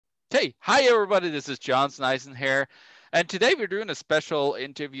Hey, hi everybody. This is John Sneisen here, and today we're doing a special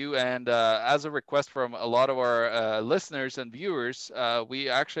interview. And as a request from a lot of our listeners and viewers, we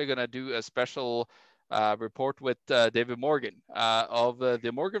actually going to do a special report with David Morgan of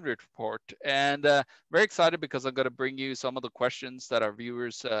the Morgan Report. And very excited because I'm going to bring you some of the questions that our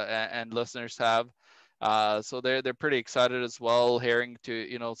viewers and listeners have. So they're pretty excited as well, hearing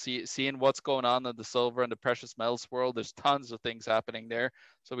to seeing what's going on in the silver and the precious metals world. There's tons of things happening there.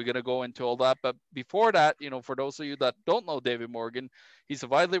 So we're going to go into all that. But before that, for those of you that don't know David Morgan, he's a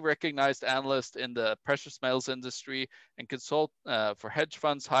widely recognized analyst in the precious metals industry and consult for hedge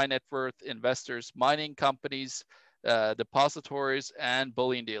funds, high net worth investors, mining companies, depositories, and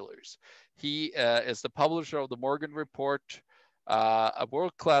bullion dealers. He is the publisher of the Morgan Report, a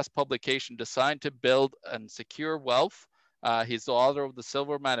world-class publication designed to build and secure wealth. He's the author of the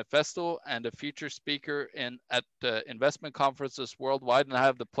Silver Manifesto and a feature speaker at investment conferences worldwide. And I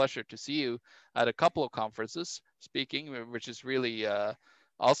have the pleasure to see you at a couple of conferences speaking, which is really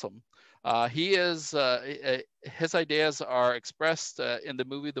awesome. His ideas are expressed in the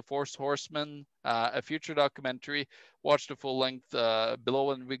movie The Four Horsemen, a future documentary. Watch the full length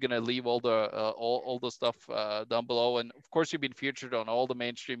below, and we're gonna leave all the stuff down below. And of course, you've been featured on all the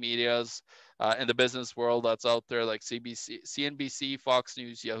mainstream medias in the business world that's out there, like CNBC, Fox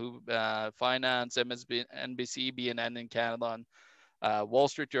News, Yahoo Finance, MSB, NBC, BNN in Canada, and Wall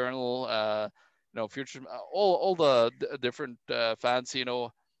Street Journal. Future, all the different fancy,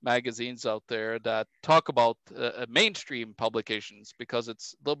 magazines out there that talk about mainstream publications, because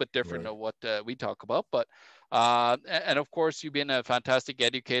it's a little bit different than what we talk about. But and of course, you've been a fantastic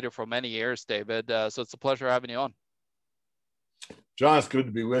educator for many years, David. So it's a pleasure having you on. John, it's good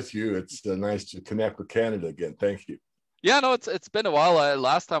to be with you. It's nice to connect with Canada again. Thank you. Yeah, no, it's been a while.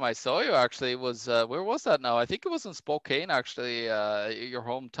 Last time I saw you actually was where was that now? I think it was in Spokane, actually, your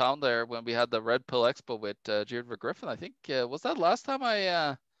hometown there, when we had the Red Pill Expo with Deirdre Griffin. I think was that last time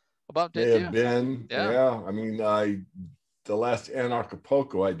I bumped into you? May have been. Yeah. I mean, the last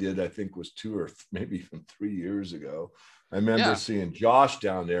Anarchapulco I did, I think, was 2 or maybe even 3 years ago. I remember seeing Josh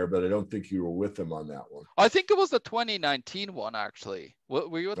down there, but I don't think you were with him on that one. I think it was the 2019 one, actually.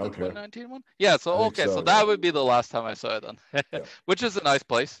 Were you at the 2019 one? Yeah. So so that would be the last time I saw it then, which is a nice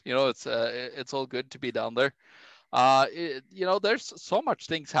place. It's all good to be down there. There's so much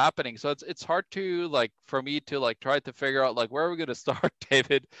things happening, so it's hard to for me to try to figure out where are we going to start,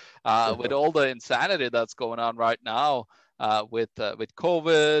 David, with all the insanity that's going on right now. With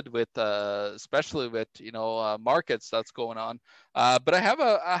COVID, with especially with markets that's going on, but I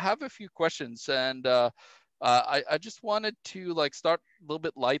have a few questions, and I just wanted to start a little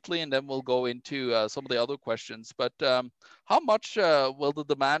bit lightly, and then we'll go into some of the other questions. But how much will the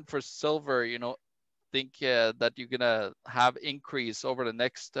demand for silver, think that you're gonna have increase over the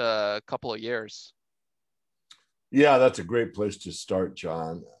next couple of years? Yeah, that's a great place to start,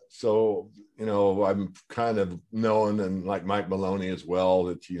 John. So, I'm kind of known, and like Mike Maloney as well,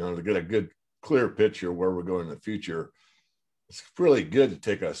 that, to get a good, clear picture where we're going in the future, it's really good to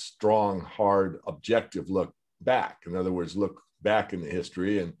take a strong, hard, objective look back. In other words, look back in the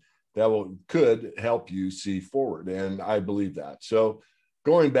history, and that could help you see forward. And I believe that. So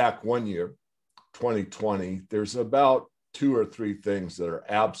going back 1 year, 2020, there's about 2 or 3 things that are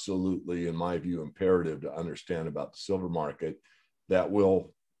absolutely, in my view, imperative to understand about the silver market that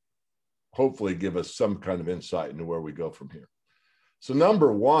will hopefully give us some kind of insight into where we go from here. So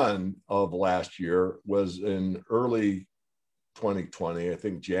number one of last year was in early 2020, I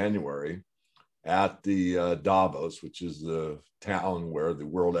think January, at the Davos, which is the town where the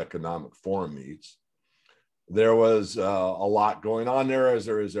World Economic Forum meets. There was a lot going on there, as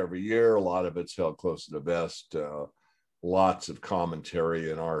there is every year. A lot of it's held close to the vest. Lots of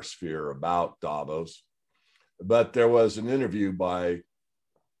commentary in our sphere about Davos. But there was an interview by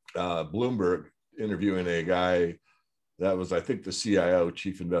Bloomberg interviewing a guy that was, I think, the CIO,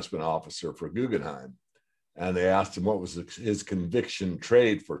 Chief Investment Officer for Guggenheim. And they asked him what was his conviction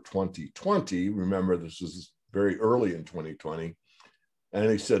trade for 2020. Remember, this was very early in 2020. And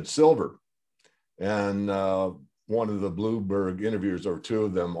he said silver. And one of the Bloomberg interviewers, or 2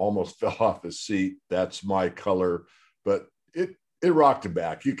 of them, almost fell off his seat. That's my color. But it rocked him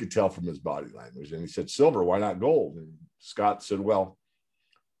back. You could tell from his body language. And he said, silver, why not gold? And Scott said, well,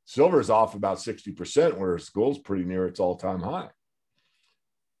 silver is off about 60%, whereas gold's pretty near its all-time high.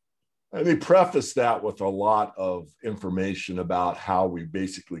 And he prefaced that with a lot of information about how we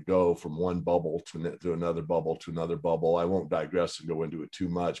basically go from one bubble to another bubble to another bubble. I won't digress and go into it too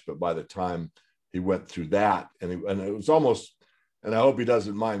much, but by the time he went through that, and it was almost and I hope he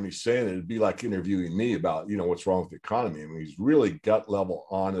doesn't mind me saying it, it'd be like interviewing me about, what's wrong with the economy. I mean, he's really gut level,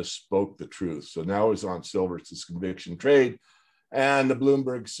 honest, spoke the truth. So now he's on silver. It's this conviction trade. And the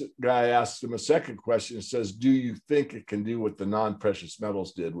Bloomberg guy asks him a second question and says, do you think it can do what the non-precious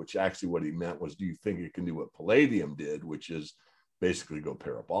metals did? Which actually what he meant was, do you think it can do what palladium did, which is basically go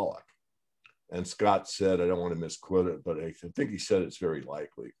parabolic? And Scott said, I don't want to misquote it, but I think he said it's very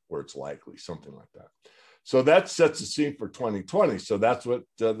likely, or it's likely, something like that. So that sets the scene for 2020. So that's what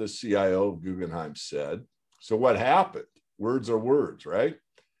the CIO of Guggenheim said. So what happened? Words are words, right?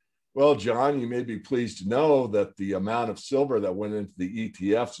 Well, John, you may be pleased to know that the amount of silver that went into the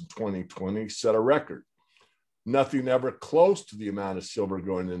ETFs in 2020 set a record. Nothing ever close to the amount of silver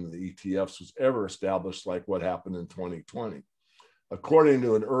going into the ETFs was ever established like what happened in 2020. According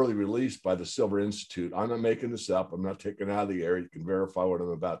to an early release by the Silver Institute, I'm not making this up, I'm not taking it out of the air, you can verify what I'm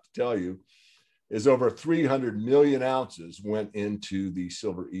about to tell you, is over 300 million ounces went into the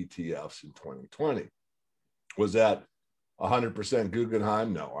silver ETFs in 2020. Was that 100%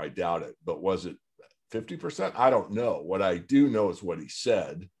 Guggenheim? No, I doubt it. But was it 50%? I don't know. What I do know is what he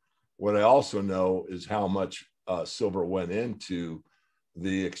said. What I also know is how much silver went into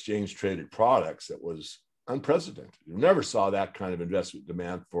the exchange traded products. That was unprecedented. You never saw that kind of investment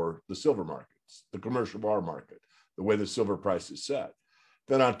demand for the silver markets, the commercial bar market, the way the silver price is set.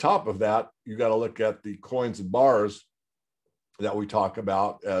 Then on top of that, you got to look at the coins and bars that we talk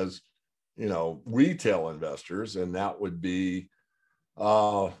about as, retail investors. And that would be,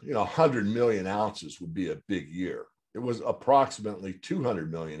 100 million ounces would be a big year. It was approximately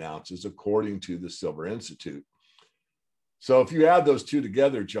 200 million ounces, according to the Silver Institute. So if you add those two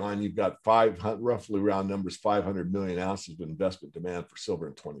together, John, you've got roughly round numbers, 500 million ounces of investment demand for silver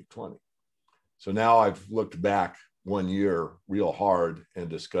in 2020. So now I've looked back 1 year real hard and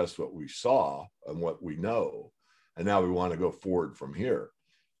discussed what we saw and what we know. And now we want to go forward from here.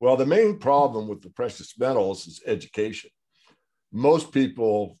 Well, the main problem with the precious metals is education. Most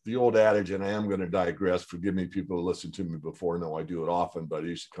people, the old adage, and I am going to digress, forgive me, people who listen to me before know I do it often, but I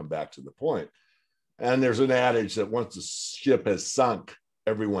used to come back to the point. And there's an adage that once the ship has sunk,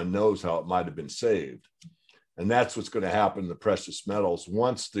 everyone knows how it might have been saved. And that's what's going to happen in the precious metals.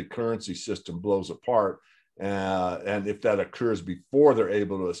 Once the currency system blows apart, and if that occurs before they're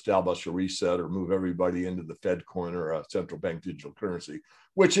able to establish a reset or move everybody into the Fed coin or a central bank digital currency,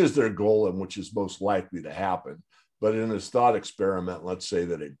 which is their goal and which is most likely to happen. But in this thought experiment, let's say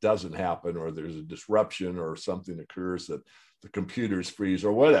that it doesn't happen, or there's a disruption or something occurs that the computers freeze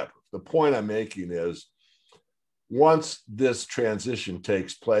or whatever. The point I'm making is, once this transition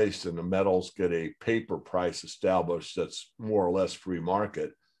takes place and the metals get a paper price established that's more or less free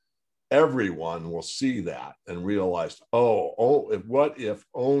market, everyone will see that and realize, what if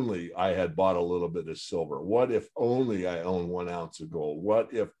only I had bought a little bit of silver? What if only I own 1 ounce of gold?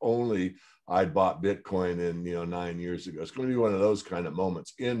 What if only I'd bought Bitcoin in 9 years ago? It's going to be one of those kind of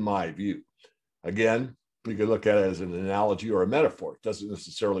moments, in my view. Again, we could look at it as an analogy or a metaphor. It doesn't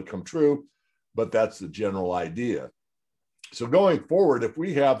necessarily come true, but that's the general idea. So going forward, if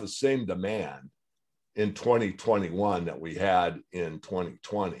we have the same demand in 2021 that we had in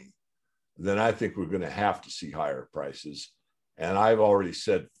 2020, then I think we're going to have to see higher prices. And I've already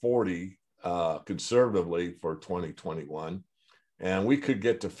said 40 conservatively for 2021. And we could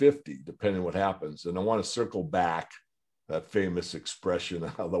get to 50, depending what happens. And I want to circle back that famous expression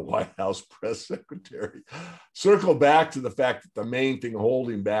of the White House press secretary. Circle back to the fact that the main thing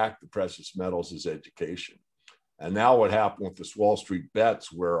holding back the precious metals is education. And now what happened with this Wall Street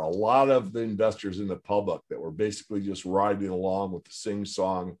bets, where a lot of the investors in the public that were basically just riding along with the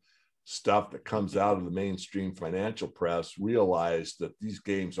sing-song stuff that comes out of the mainstream financial press, realized that these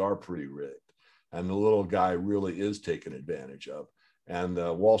games are pretty rigged. And the little guy really is taken advantage of. And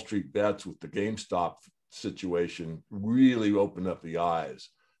the Wall Street bets with the GameStop situation really opened up the eyes.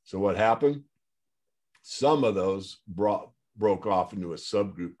 So what happened? Some of those broke off into a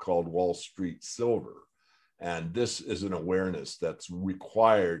subgroup called Wall Street Silver. And this is an awareness that's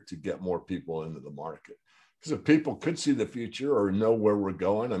required to get more people into the market. Because if people could see the future or know where we're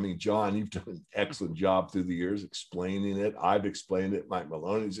going, I mean, John, you've done an excellent job through the years explaining it. I've explained it. Mike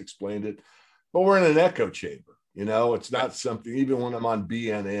Maloney's explained it. But we're in an echo chamber. It's not something, even when I'm on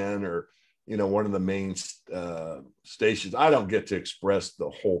BNN or, one of the main stations, I don't get to express the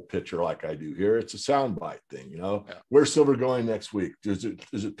whole picture like I do here. It's a soundbite thing, Yeah. Where's silver going next week? Is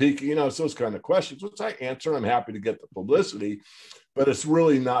it peaking? It's those kind of questions, which I answer. I'm happy to get the publicity, but it's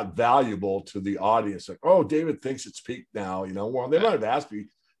really not valuable to the audience. Like, oh, David thinks it's peaked now. Well, they might have asked me,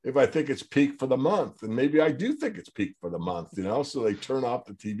 if I think it's peak for the month. And maybe I do think it's peak for the month, you know? So they turn off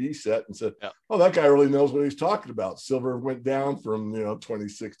the TV set and said, Yeah. oh, that guy really knows what he's talking about. Silver went down from,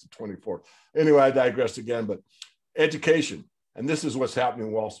 26 to 24. Anyway, I digress again, but education. And this is what's happening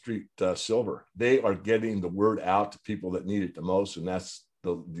in Wall Street silver. They are getting the word out to people that need it the most. And that's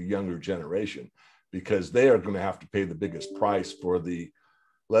the younger generation, because they are going to have to pay the biggest price for the,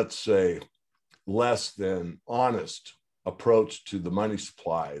 let's say, less than honest approach to the money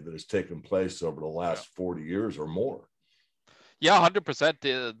supply that has taken place over the last 40 years or more. Yeah, 100%.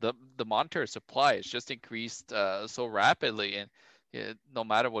 The monetary supply has just increased so rapidly, and no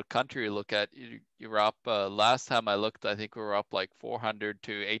matter what country you look at, you're up. Last time I looked, I think we were up like 400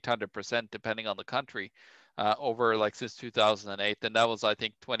 to 800%, depending on the country, over like since 2008, and that was, I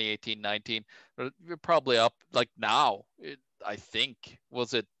think, 2018, 19. We're probably up like now. I think,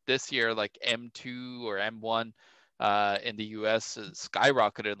 was it this year, like M2 or M1 in the US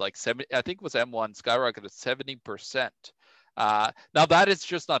skyrocketed like 70. I think it was M1 skyrocketed 70%. Now that is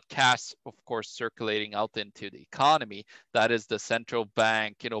just not cash, of course, circulating out into the economy. That is the central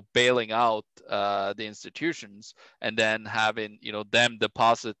bank, bailing out the institutions, and then having, them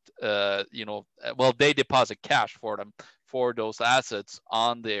deposit, well, they deposit cash for them, for those assets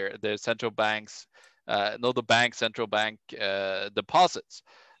on their central banks, the central bank deposits.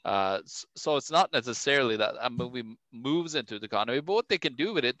 So it's not necessarily that a movie moves into the economy, but what they can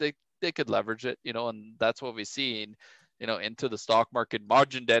do with it, they could leverage it, and that's what we see into the stock market.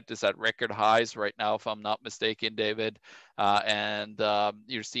 Margin debt is at record highs right now, if I'm not mistaken, David. And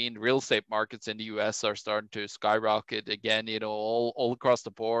you're seeing real estate markets in the U.S. are starting to skyrocket again, all across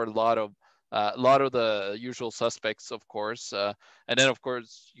the board. A lot of the usual suspects, of course. And then, of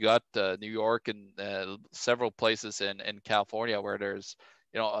course, you got New York and several places in California where there's,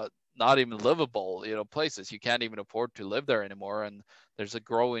 not even livable, places. You can't even afford to live there anymore. And there's a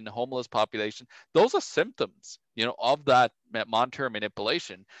growing homeless population. Those are symptoms, of that monetary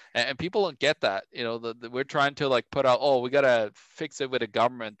manipulation. And people don't get that. We're trying to like put out, oh, we got to fix it with a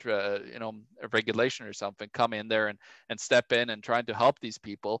government, a regulation or something, come in there and step in and trying to help these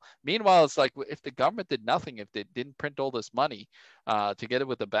people. Meanwhile, it's like, if the government did nothing, if they didn't print all this money together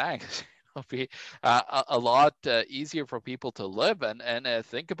with the banks, it'll be a lot easier for people to live. And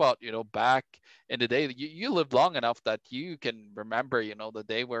think about, back in the day, you lived long enough that you can remember, the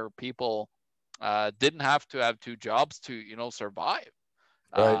day where people didn't have to have two jobs to, survive.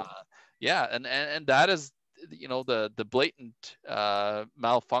 Right. Yeah. And that is, the blatant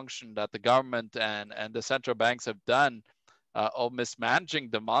malfunction that the government and the central banks have done of mismanaging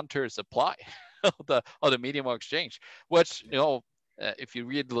the monetary supply of the medium of exchange, which, if you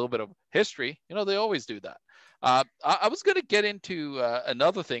read a little bit of history, they always do that. I was going to get into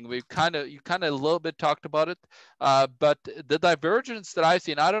another thing. You kind of a little bit talked about it, but the divergence that I've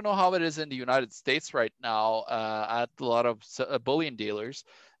seen, I don't know how it is in the United States right now at a lot of bullion dealers,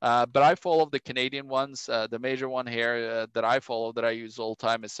 but I follow the Canadian ones. The major one here that I follow, that I use all the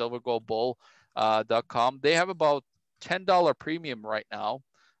time, is silvergoldbull.com. They have about $10 premium right now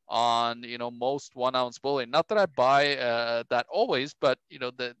on most 1 ounce bullion. Not that I buy that always, but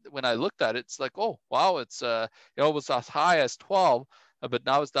when I looked at it, it's like, oh wow, it's it was as high as 12, but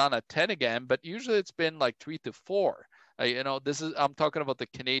now it's down at 10 again. But usually it's been like 3 to 4. I'm talking about the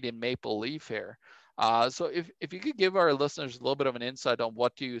Canadian maple leaf here. So if you could give our listeners a little bit of an insight on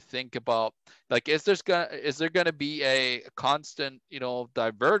what do you think about, like, is there gonna be a constant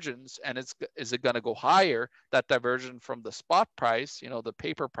divergence, and is it gonna go higher, that diversion from the spot price, the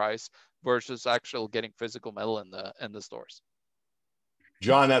paper price, versus actual getting physical metal in the stores?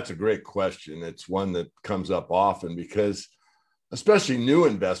 John, that's a great question. It's one that comes up often, because especially new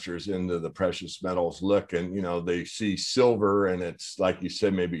investors into the precious metals look and, they see silver and it's like you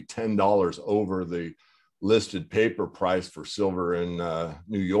said, maybe $10 over the listed paper price for silver in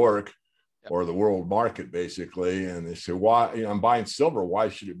New York, yep, or the world market, basically. And they say, why, I'm buying silver. Why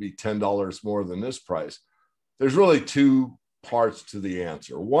should it be $10 more than this price? There's really two parts to the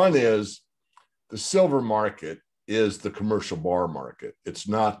answer. One is the silver market is the commercial bar market. It's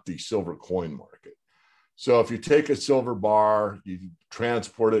not the silver coin market. So if you take a silver bar, you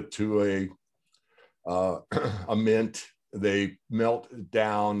transport it to a mint, they melt it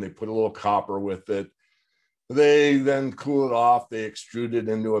down, they put a little copper with it. They then cool it off, they extrude it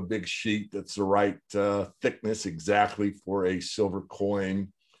into a big sheet that's the right thickness exactly for a silver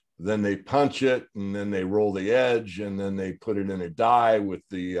coin. Then they punch it, and then they roll the edge, and then they put it in a die with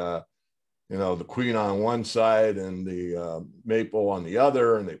the the queen on one side and the maple on the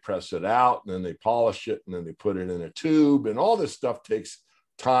other, and they press it out, and then they polish it, and then they put it in a tube, and all this stuff takes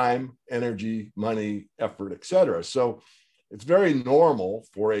time, energy, money, effort, etc. So It's very normal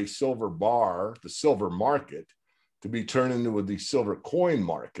for a silver bar, the silver market, to be turned into the silver coin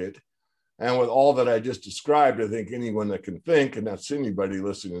market. And with all that I just described, I think anyone that can think, and that's anybody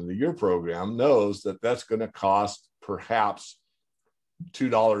listening to your program, knows that that's going to cost perhaps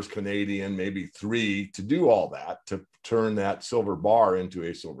 $2 Canadian, maybe $3 to do all that, to turn that silver bar into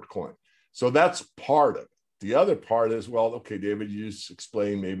a silver coin. So that's part of it. The other part is, well, okay, David, you just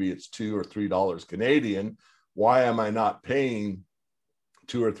explained maybe it's $2 or $3 Canadian. Why am I not paying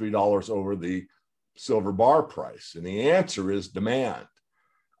 $2 or $3 over the silver bar price? And the answer is demand.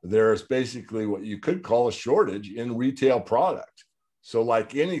 There's basically what you could call a shortage in retail product. So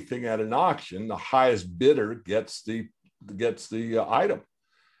like anything at an auction, the highest bidder gets the item.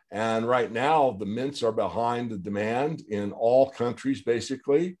 And right now, the mints are behind the demand in all countries,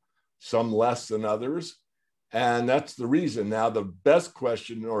 basically, some less than others. And that's the reason. Now, the best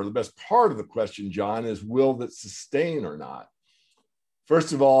question, or the best part of the question, John, is will that sustain or not?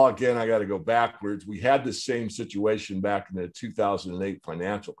 First of all, again, I got to go backwards. We had the same situation back in the 2008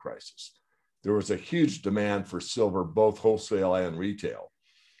 financial crisis. There was a huge demand for silver, both wholesale and retail.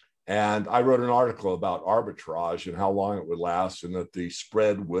 And I wrote an article about arbitrage and how long it would last and that the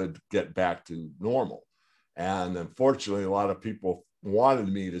spread would get back to normal. And unfortunately, a lot of people wanted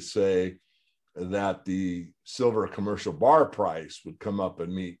me to say that the silver commercial bar price would come up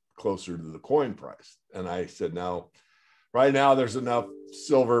and meet closer to the coin price. And I said, no, right now there's enough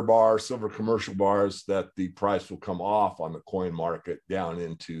silver commercial bars that the price will come off on the coin market down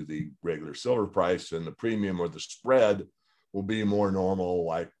into the regular silver price, and the premium or the spread will be more normal,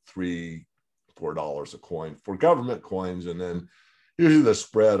 like $3, $4 a coin for government coins. And then usually the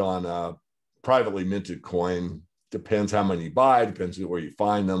spread on a privately minted coin depends how many you buy, depends on where you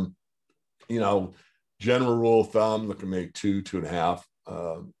find them. You know, general rule of thumb, look at maybe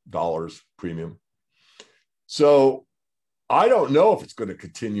 $2.5 premium. So I don't know if it's going to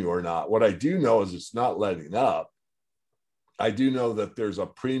continue or not. What I do know is it's not letting up. I do know that there's a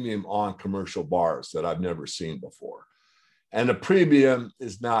premium on commercial bars that I've never seen before. And the premium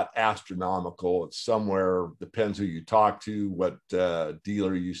is not astronomical. It's somewhere, depends who you talk to, what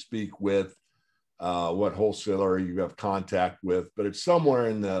dealer you speak with, what wholesaler you have contact with, but it's somewhere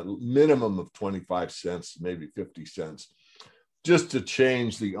in the minimum of 25 cents, maybe 50 cents, just to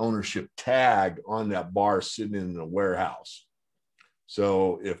change the ownership tag on that bar sitting in a warehouse.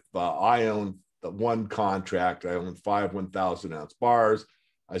 So if I own the one contract, I own 5 1,000-ounce bars,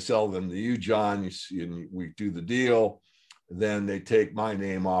 I sell them to you, John, you see, and we do the deal, then they take my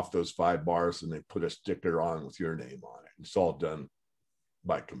name off those 5 bars and they put a sticker on with your name on it. It's all done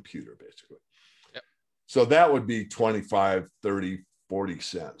by computer, basically. Yep. So that would be 25, 30, 40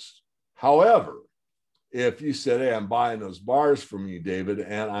 cents. However, if you said, hey, I'm buying those bars from you, David,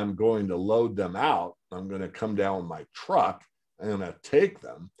 and I'm going to load them out, I'm going to come down with my truck, I'm going to take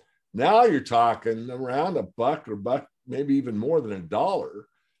them. Now you're talking around $1 or $1, maybe even more than $1,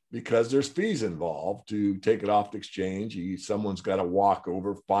 because there's fees involved to take it off the exchange. Someone's got to walk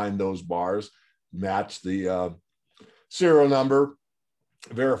over, find those bars, match the serial number,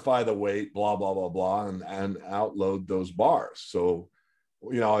 verify the weight, blah, blah, blah, blah, and outload those bars. So,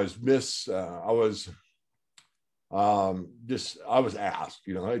 you know, I was asked,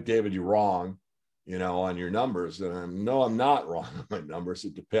 you know, hey, David, you're wrong, you know, on your numbers. And no, I'm not wrong on my numbers.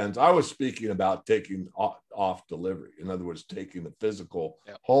 It depends. I was speaking about taking off delivery. In other words, taking the physical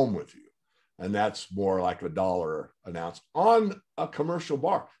home with you. And that's more like $1 an ounce on a commercial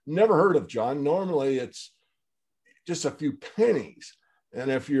bar. Never heard of, John. Normally it's just a few pennies.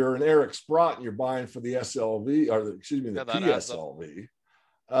 And if you're an Eric Sprott and you're buying for the SLV, or the PSLV,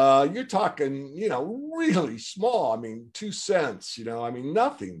 you're talking, you know, really small. I mean, 2 cents, you know, I mean,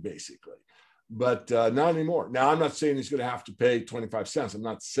 nothing basically, but not anymore. Now, I'm not saying he's going to have to pay 25 cents. I'm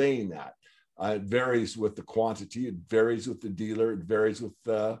not saying that. It varies with the quantity. It varies with the dealer. It varies with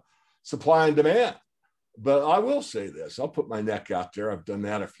supply and demand. But I will say this, I'll put my neck out there. I've done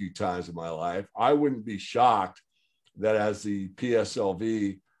that a few times in my life. I wouldn't be shocked that as the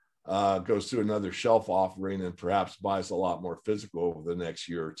PSLV goes through another shelf offering and perhaps buys a lot more physical over the next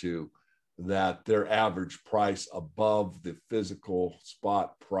year or two, that their average price above the physical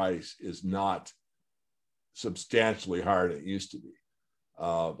spot price is not substantially higher than it used to be.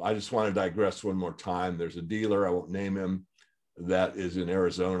 I just want to digress one more time. There's a dealer, I won't name him, that is in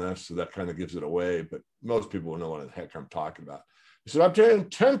Arizona, so that kind of gives it away, but most people will know what the heck I'm talking about. He said, I'm paying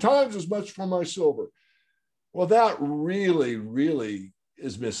 10 times as much for my silver. Well, that really, really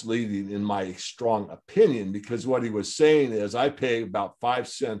is misleading in my strong opinion, because what he was saying is I pay about 5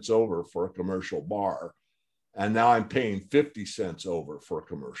 cents over for a commercial bar, and now I'm paying 50 cents over for a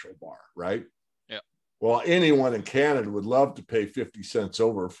commercial bar, right? Yeah. Well, anyone in Canada would love to pay 50 cents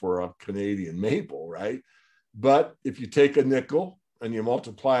over for a Canadian maple, right? But if you take a nickel and you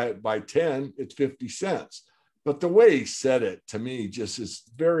multiply it by 10, it's 50 cents. But the way he said it to me just is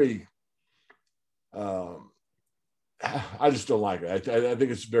very, I just don't like it. I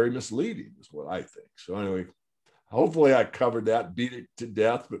think it's very misleading is what I think. So anyway, hopefully I covered that, beat it to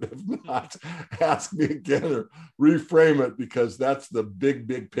death, but if not, ask me again or reframe it, because that's the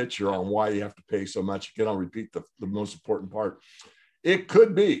big picture on why you have to pay so much. Again, I'll repeat the most important part. It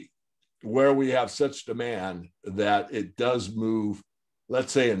could be where we have such demand that it does move,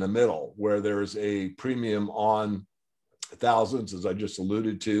 let's say in the middle, where there's a premium on thousands, as I just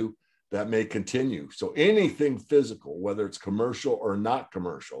alluded to, that may continue. So anything physical, whether it's commercial or not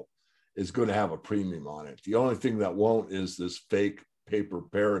commercial, is going to have a premium on it. The only thing that won't is this fake paper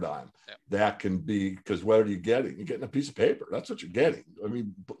paradigm. Yeah. That can be, because what are you getting? You're getting a piece of paper. That's what you're getting. I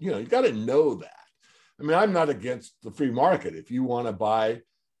mean, you know, you got to know that. I mean, I'm not against the free market. If you want to buy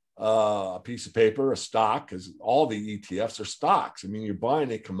a piece of paper, a stock, because all the ETFs are stocks. I mean, you're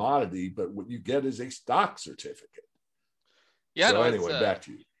buying a commodity, but what you get is a stock certificate. Yeah. So anyway, back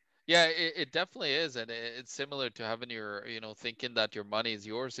to you. Yeah, it definitely is. And it's similar to having your, thinking that your money is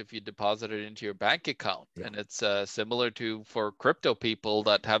yours if you deposit it into your bank account. Yeah. And it's similar to for crypto people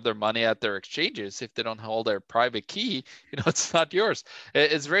that have their money at their exchanges. If they don't hold their private key, it's not yours.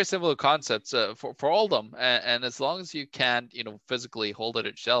 It's very similar concepts for all of them. And as long as you can, physically hold it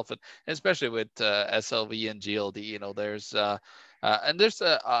yourself, and especially with SLV and GLD, there's and there's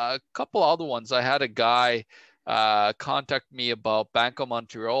a couple other ones. I had a guy contact me about Bank of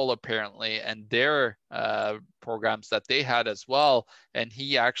Montreal apparently, and their programs that they had as well, and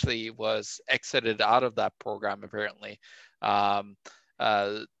he actually was exited out of that program apparently as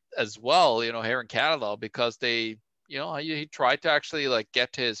well, here in Canada, because they, he tried to actually like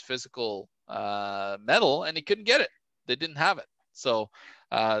get to his physical metal and he couldn't get it. They didn't have it. So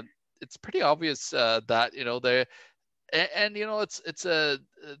it's pretty obvious that they and it's a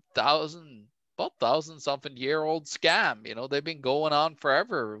about 1,000-something-year-old scam. They've been going on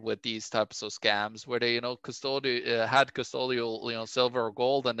forever with these types of scams where they, had custodial, silver or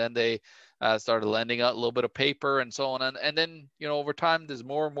gold, and then they started lending out a little bit of paper and so on. And then, over time, there's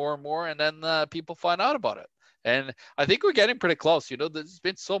more and more and more, and then people find out about it. And I think we're getting pretty close. There's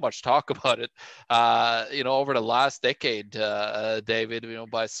been so much talk about it, over the last decade, David,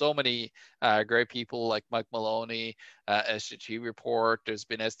 by so many great people like Mike Maloney, SGT Report. There's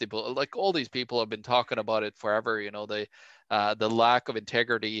been SD, like all these people have been talking about it forever, the lack of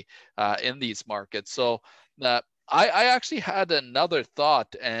integrity in these markets. So I actually had another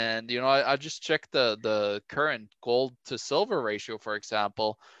thought, and, I just checked the current gold to silver ratio, for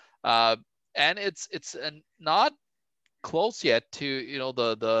example. And it's not close yet to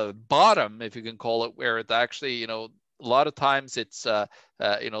the bottom, if you can call it, where it's actually a lot of times it's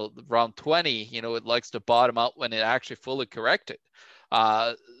around 20. It likes to bottom out when it actually fully corrected.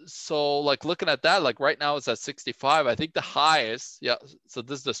 So like looking at that, like right now it's at 65. I think the highest, yeah. So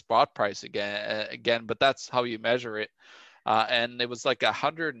this is the spot price again, but that's how you measure it. And it was like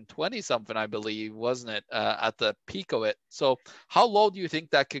 120 something, I believe, wasn't it, at the peak of it? So how low do you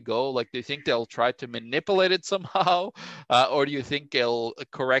think that could go? Like, do you think they'll try to manipulate it somehow? Or do you think it'll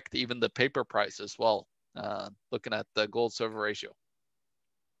correct even the paper price as well? Looking at the gold silver ratio.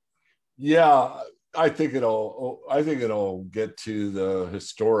 Yeah, I think it'll get to the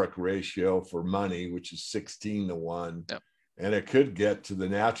historic ratio for money, which is 16-1. Yep. And it could get to the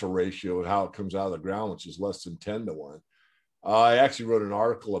natural ratio of how it comes out of the ground, which is less than 10-1. I actually wrote an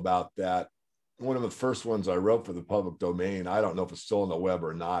article about that. One of the first ones I wrote for the public domain. I don't know if it's still on the web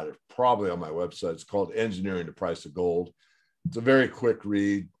or not. It's probably on my website. It's called Engineering the Price of Gold. It's a very quick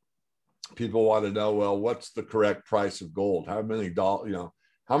read. People want to know, well, what's the correct price of gold? How many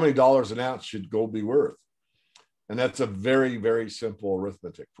dollars an ounce should gold be worth? And that's a very, very simple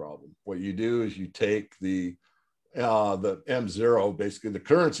arithmetic problem. What you do is you take the M0, basically the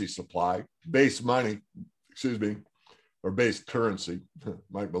currency supply, base money, or base currency.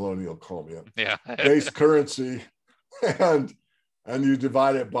 Mike Maloney will call me up. Yeah. Base currency, and you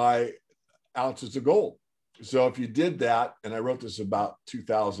divide it by ounces of gold. So if you did that, and I wrote this about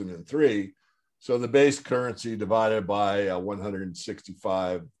 2003, so the base currency divided by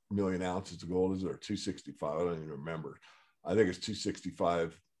 165 million ounces of gold, is there 265? I don't even remember. I think it's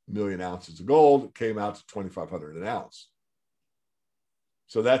 265 million ounces of gold. It came out to 2,500 an ounce.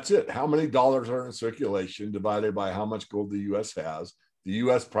 So that's it. How many dollars are in circulation divided by how much gold the U.S. has? The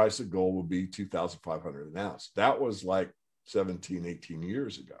U.S. price of gold will be 2,500 an ounce. That was like 17, 18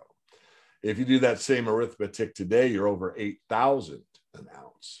 years ago. If you do that same arithmetic today, you're over 8,000 an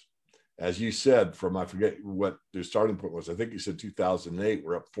ounce. as you said, from I forget what the starting point was. I think you said 2008,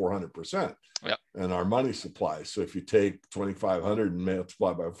 we're up 400% in our money supply. So if you take 2,500 and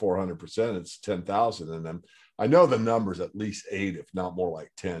multiply by 400%, it's 10,000. And then I know the number's at least 8, if not more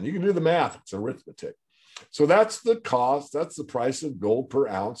like 10. You can do the math. It's arithmetic. So that's the cost. That's the price of gold per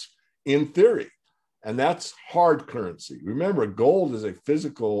ounce in theory. And that's hard currency. Remember, gold is a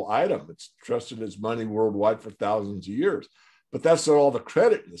physical item. It's trusted as money worldwide for thousands of years. But that's not all the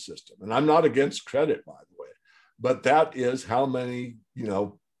credit in the system. And I'm not against credit, by the way. But that is how many,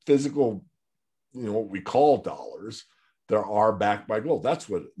 physical, what we call dollars there are backed by gold. That's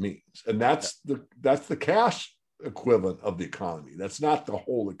what it means. And that's the cash equivalent of the economy. That's not the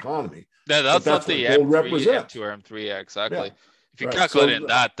whole economy. Yeah, that's not the gold M3, represents. M2, M3, exactly. Yeah. If you calculate in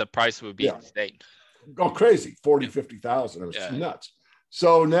that, the price would be insane. Go crazy, 40, 50,000. It was nuts.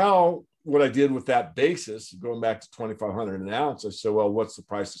 So now what I did with that basis, going back to 2,500 an ounce, I said, well, what's the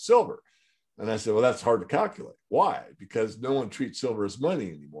price of silver? And I said, well, that's hard to calculate. Why? Because no one treats silver as money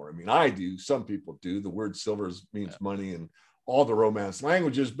anymore. I mean, I do. Some people do. The word silver means money in all the Romance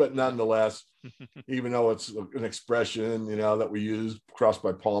languages, but nonetheless, even though it's an expression, that we use, cross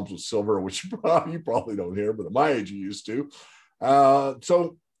my palms with silver, which you probably don't hear, but at my age you used to.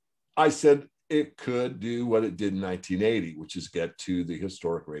 So I said, it could do what it did in 1980, which is get to the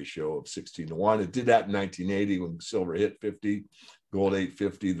historic ratio of 16-1. It did that in 1980 when silver hit 50, gold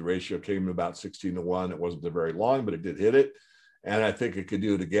 850. The ratio came to about 16-1. It wasn't very long, but it did hit it. And I think it could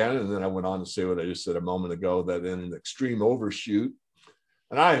do it again. And then I went on to say what I just said a moment ago, that in an extreme overshoot,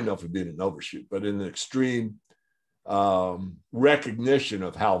 and I don't know if it'd be an overshoot, but in an extreme recognition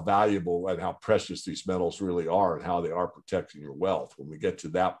of how valuable and how precious these metals really are and how they are protecting your wealth. When we get to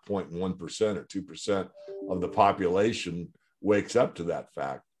that point, 1% or 2% of the population wakes up to that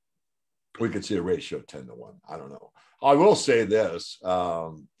fact, we could see a ratio of 10-1. I don't know. I will say this,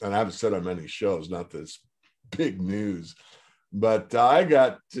 and I haven't said on many shows, not this big news, but I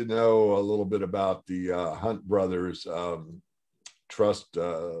got to know a little bit about the Hunt brothers trust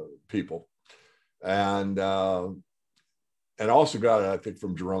people. And also got it, I think,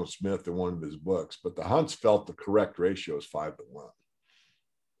 from Jerome Smith in one of his books. But the Hunts felt the correct ratio is 5-1.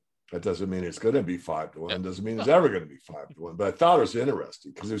 That doesn't mean it's going to be 5-1. Doesn't mean it's ever going to be 5-1. But I thought it was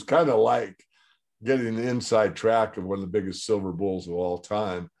interesting because it was kind of like getting an inside track of one of the biggest silver bulls of all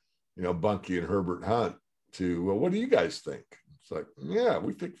time, Bunky and Herbert Hunt, to, well, what do you guys think? It's like, yeah,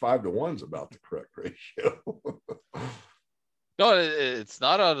 we think 5-1 is about the correct ratio. No, it's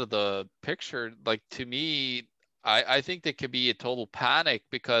not out of the picture. Like, to me, I think there could be a total panic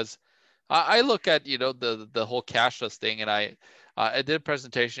because I look at, the whole cashless thing, and I did a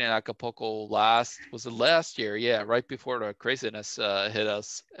presentation in Acapulco last year? Yeah, right before the craziness hit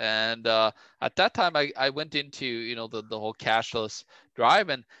us. And at that time, I went into, the whole cashless drive,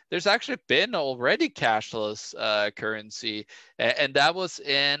 and there's actually been already cashless currency, and that was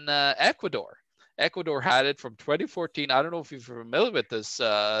in Ecuador. Ecuador had it from 2014. I don't know if you're familiar with this,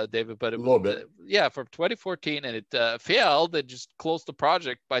 David, but a little bit. From 2014, and it failed. They just closed the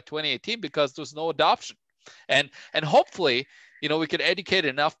project by 2018 because there's no adoption. And hopefully, we could educate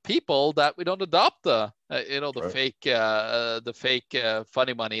enough people that we don't adopt the fake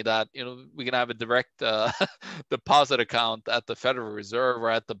funny money, that we can have a direct deposit account at the Federal Reserve or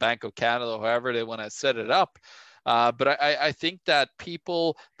at the Bank of Canada, however they want to set it up. But I think that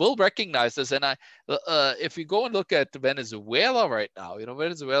people will recognize this. And if you go and look at Venezuela right now,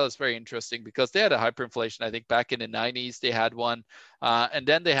 Venezuela is very interesting because they had a hyperinflation. I think back in the 90s, they had one. And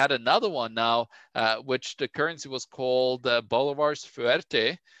then they had another one now, which the currency was called Bolivars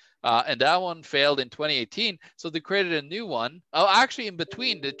Fuerte. And that one failed in 2018. So they created a new one. Oh, actually, in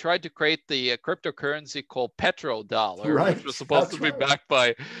between, they tried to create the cryptocurrency called petrodollar, which was supposed to be backed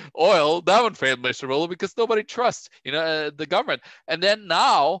by oil. That one failed miserably because nobody trusts, the government. And then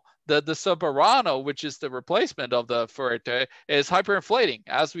now the Soberano, which is the replacement of the Fuerte, is hyperinflating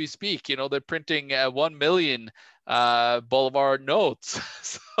as we speak. They're printing 1 million Bolivar notes.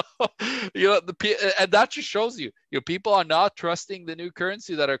 So, and that just shows you, people are not trusting the new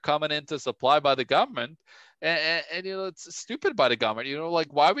currency that are coming into supply by the government. And it's stupid by the government.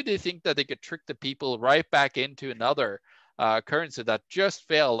 Like, why would they think that they could trick the people right back into another currency that just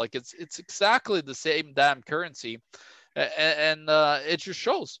failed? Like, it's exactly the same damn currency. And it just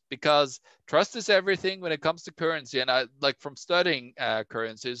shows, because trust is everything when it comes to currency. And I, like, from studying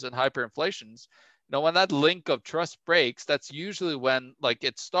currencies and hyperinflations, when that link of trust breaks, that's usually when, like,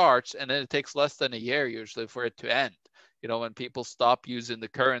 it starts, and then it takes less than a year usually for it to end. when people stop using the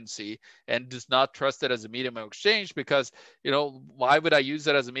currency and does not trust it as a medium of exchange, because, why would I use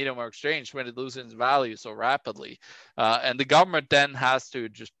it as a medium of exchange when it loses value so rapidly? And the government then has to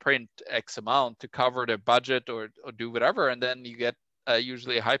just print X amount to cover their budget or do whatever, and then you get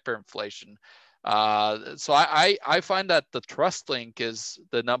usually hyperinflation. So I find that the trust link is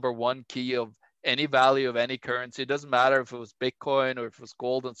the number one key of any value of any currency. It doesn't matter if it was Bitcoin or if it was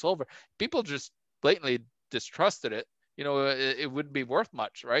gold and silver. People just blatantly distrusted it. It wouldn't be worth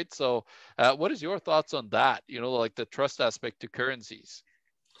much, right? So what is your thoughts on that? Like the trust aspect to currencies.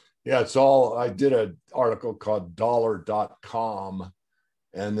 Yeah, I did an article called dollar.com,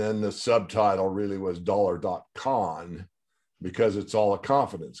 and then the subtitle really was dollar.con, because it's all a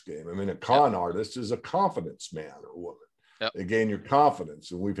confidence game. I mean, a con artist is a confidence man or woman. Yep. They gain your confidence,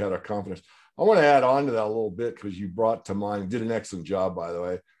 and we've had our confidence. I want to add on to that a little bit, because you brought to mind, did an excellent job, by the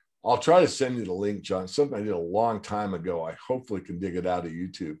way. I'll try to send you the link, John. Something I did a long time ago. I hopefully can dig it out of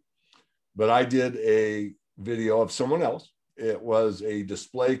YouTube. But I did a video of someone else. It was a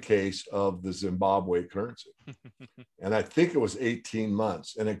display case of the Zimbabwe currency. And I think it was 18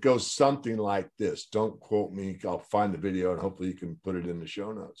 months. And it goes something like this. Don't quote me. I'll find the video and hopefully you can put it in the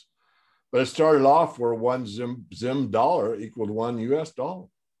show notes. But it started off where one Zim dollar equaled one US dollar.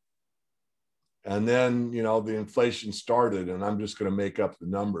 And then, the inflation started, and I'm just going to make up the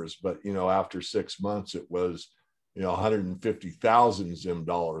numbers. But, after 6 months, it was, 150,000 Zim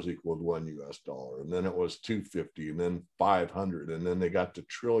dollars equaled one US dollar. And then it was 250, and then 500. And then they got to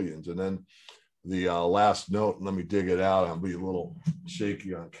trillions. And then the last note, and let me dig it out. I'll be a little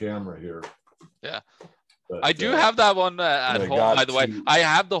shaky on camera here. Yeah. But, I do have that one at home, by the way. I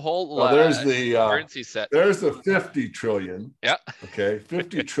have the whole there's the currency set. There's the 50 trillion. Yeah. Okay.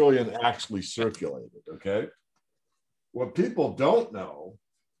 50 trillion actually circulated. Okay. What people don't know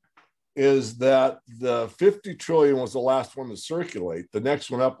is that the 50 trillion was the last one to circulate. The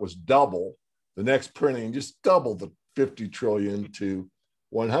next one up was double. The next printing just doubled the 50 trillion to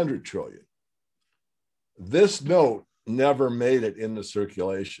 100 trillion. This note never made it into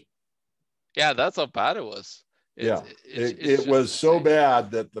circulation. Yeah, that's how bad it was. It was so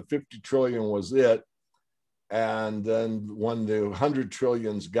bad that the 50 trillion was it. And then when the 100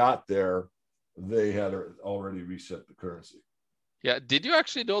 trillions got there, they had already reset the currency. Yeah. Did you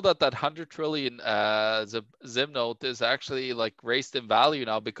actually know that 100 trillion Zim note is actually like raised in value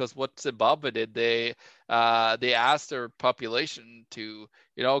now? Because what Zimbabwe did, they asked their population to,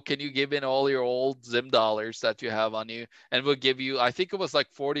 can you give in all your old Zim dollars that you have on you, and we'll give you, I think it was like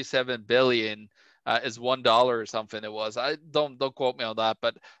 47 billion is $1 or something. It was, I don't quote me on that,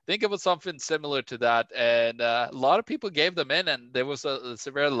 but I think it was something similar to that. And a lot of people gave them in, and there was a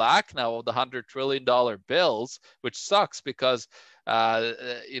severe lack now of the $100 trillion bills, which sucks because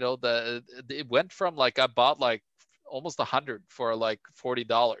it went from like, I bought like almost 100 for like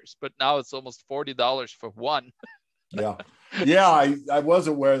 $40, but now it's almost $40 for one. Yeah. I was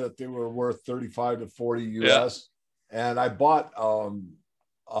aware that they were worth 35 to 40 US, and I bought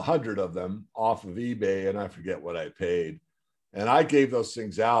 100 of them off of eBay, and I forget what I paid, and I gave those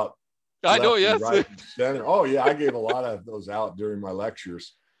things out. I know, yes. Right center. Oh yeah, I gave a lot of those out during my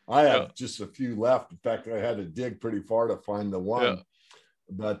lectures. I have just a few left. In fact, I had to dig pretty far to find the one. Yeah.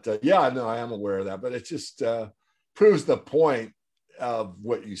 But I am aware of that. But it just proves the point of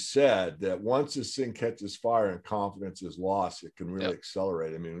what you said, that once this thing catches fire and confidence is lost, it can really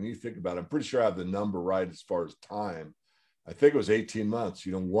accelerate. I mean, when you think about it, I'm pretty sure I have the number right as far as time. I think it was 18 months.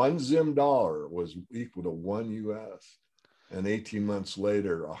 One Zim dollar was equal to one US. And 18 months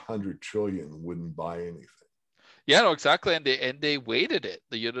later, 100 trillion wouldn't buy anything. Yeah, no, exactly. And they weighted it.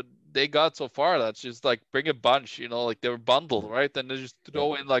 They got so far that's just like bring a bunch, like they were bundled, right? And they just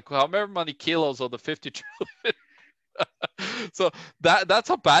throw in like however many kilos of the 50 trillion. So that's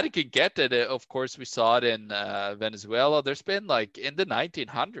how bad it can get. And of course, we saw it in Venezuela. There's been like in the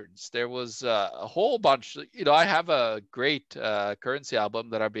 1900s, there was a whole bunch. I have a great currency album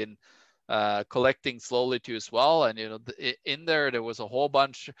that I've been collecting slowly to as well, and in there was a whole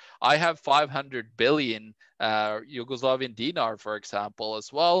bunch. I have 500 billion Yugoslavian dinar, for example,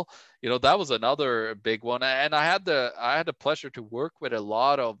 as well. That was another big one, and I had the pleasure to work with a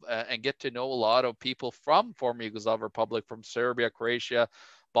lot of and get to know a lot of people from former Yugoslav Republic, from Serbia, Croatia,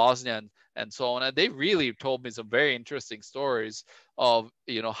 Bosnia, and so on, and they really told me some very interesting stories of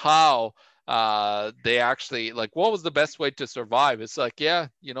how they actually, like, what was the best way to survive? It's like,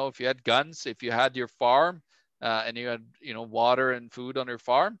 if you had guns, if you had your farm and you had water and food on your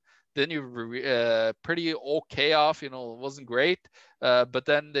farm, then you were pretty okay off. It wasn't great, but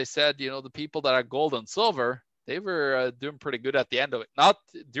then they said the people that had gold and silver, they were doing pretty good at the end of it. Not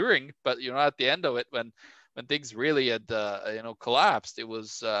during, but at the end of it, when things really had collapsed, it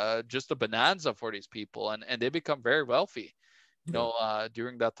was just a bonanza for these people, and they become very wealthy,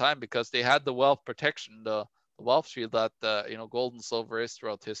 during that time, because they had the wealth protection, the wealth shield that gold and silver is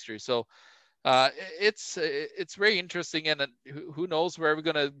throughout history. So it's very interesting, and who knows where we're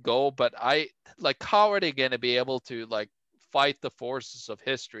gonna go. But how are they gonna be able to fight the forces of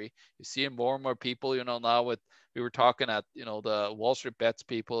history? You see more and more people, now with, we were talking at the Wall Street Bets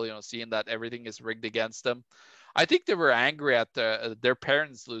people, seeing that everything is rigged against them. I think they were angry at their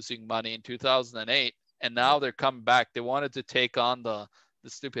parents losing money in 2008, and now they're coming back. They wanted to take on the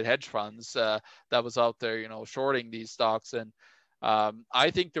stupid hedge funds that was out there, shorting these stocks. And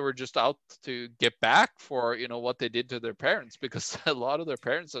I think they were just out to get back for what they did to their parents, because a lot of their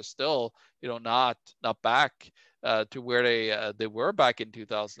parents are still not back to where they were back in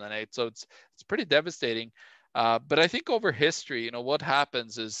 2008. So it's pretty devastating. But I think over history, what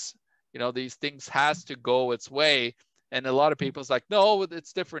happens is these things has to go its way. And a lot of people's like, no,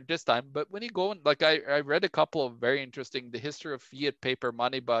 it's different this time. But when you go and I read a couple of very interesting, the history of fiat paper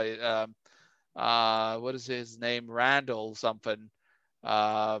money by what is his name? Randall something.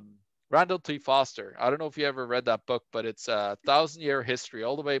 Randall T. Foster. I don't know if you ever read that book, but it's a 1,000-year history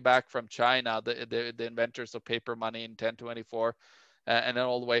all the way back from China, the inventors of paper money in 1024, and then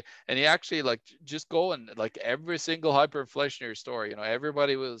all the way. And he actually just go and every single hyperinflationary story,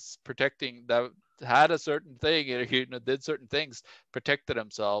 everybody was protecting that had a certain thing, did certain things, protected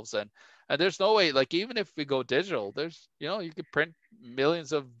themselves. And there's no way, even if we go digital, there's, you could print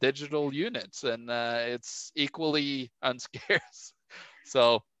millions of digital units, and it's equally unscarce.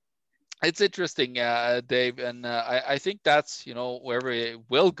 So it's interesting, Dave, and I think that's where we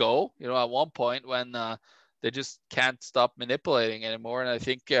will go. At one point when they just can't stop manipulating anymore, and I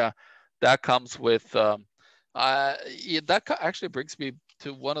think that comes with actually brings me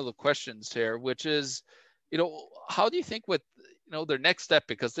to one of the questions here, which is, how do you think with their next step,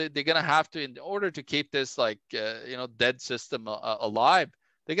 because they're gonna have to, in order to keep this dead system alive,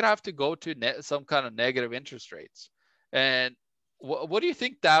 they're gonna have to go to some kind of negative interest rates. And what do you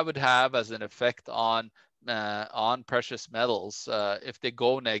think that would have as an effect on precious metals if they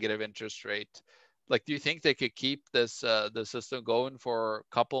go negative interest rate? Do you think they could keep this the system going for a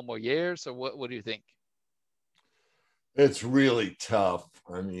couple more years, or what do you think? It's really tough.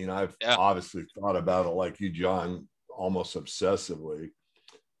 I mean, I've Yeah. obviously thought about it like you, John, almost obsessively.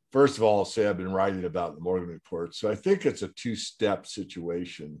 First of all, I'll say I've been writing about the Morgan Report. So I think it's a two-step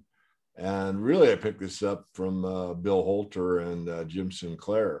situation. And really, I picked this up from Bill Holter and Jim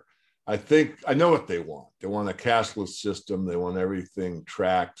Sinclair. I think I know what they want. They want a cashless system. They want everything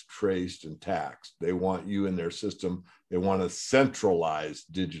tracked, traced, and taxed. They want you in their system. They want a centralized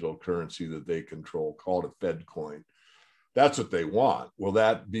digital currency that they control, called a Fed coin. That's what they want. Will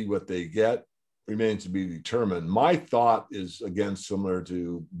that be what they get? Remains to be determined. My thought is, again, similar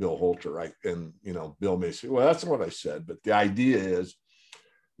to Bill Holter. And Bill may say, well, that's not what I said. But the idea is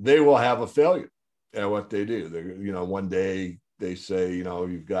they will have a failure at what they do. They, one day they say,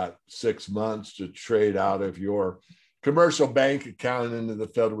 you've got 6 months to trade out of your commercial bank account into the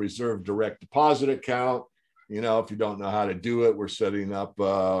Federal Reserve direct deposit account. If you don't know how to do it, we're setting up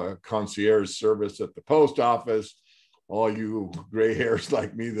a concierge service at the post office. All you gray hairs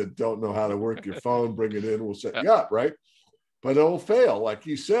like me that don't know how to work your phone, bring it in, we'll set you up, right? But it'll fail. Like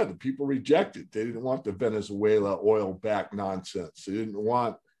you said, the people reject it. They didn't want the Venezuela oil-backed nonsense. They didn't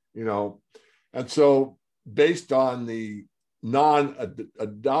want, and so based on the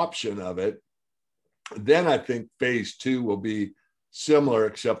non-adoption of it, then I think phase 2 will be similar,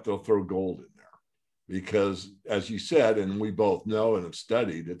 except they'll throw gold in there. Because as you said, and we both know and have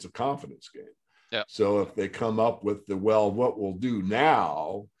studied, it's a confidence game. Yeah. So if they come up with what we'll do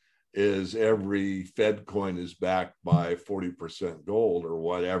now is every Fed coin is backed by 40% gold or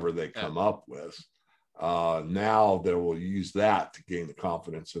whatever they come up with. Now they will use that to gain the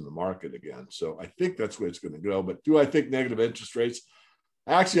confidence in the market again. So I think that's where it's going to go. But do I think negative interest rates?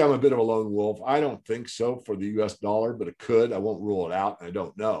 Actually, I'm a bit of a lone wolf. I don't think so for the US dollar, but it could. I won't rule it out. I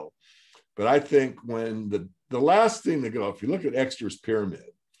don't know. But I think when the last thing to go, if you look at Exter's pyramid,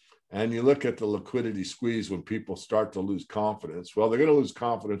 and you look at the liquidity squeeze when people start to lose confidence, well, they're going to lose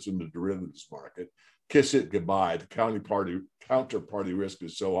confidence in the derivatives market. Kiss it goodbye. The counterparty risk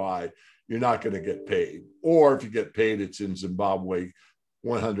is so high, you're not going to get paid. Or if you get paid, it's in Zimbabwe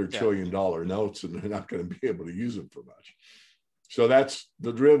 $100 trillion notes, and they're not going to be able to use them for much. So that's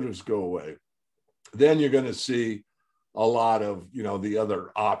the derivatives go away. Then you're going to see a lot of, the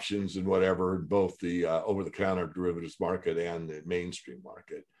other options and whatever, both the over-the-counter derivatives market and the mainstream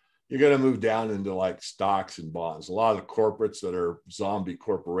market. you're going to move down into like stocks and bonds. A lot of the corporates that are zombie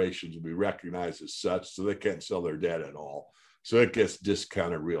corporations will be recognized as such, so they can't sell their debt at all. So it gets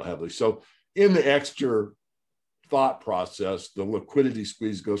discounted real heavily. So in the extra thought process, the liquidity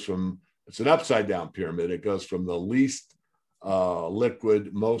squeeze goes from, it's an upside down pyramid. It goes from the least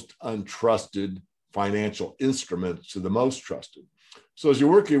liquid, most untrusted financial instruments to the most trusted. So as you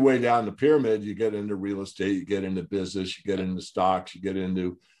work your way down the pyramid, you get into real estate, you get into business, you get into stocks, you get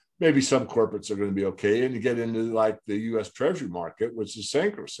into maybe some corporates are going to be okay, and you get into like the U.S. Treasury market, which is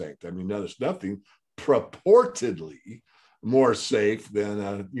sacrosanct. I mean, there's nothing purportedly more safe than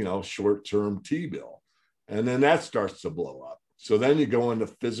a short-term T-bill, and then that starts to blow up. So then you go into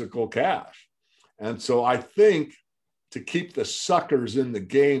physical cash, and so I think to keep the suckers in the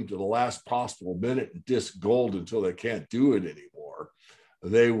game to the last possible minute and disc gold until they can't do it anymore,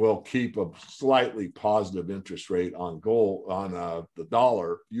 they will keep a slightly positive interest rate on gold, on the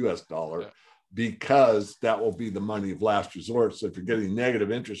dollar, US dollar, because that will be the money of last resort. So if you're getting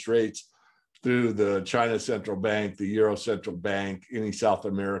negative interest rates through the China Central Bank, the Euro Central Bank, any South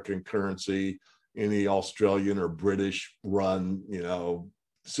American currency, any Australian or British run,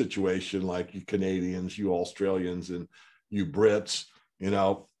 situation like you Canadians, you Australians, and you Brits,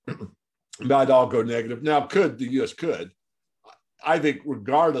 might all go negative. Now, the US could. I think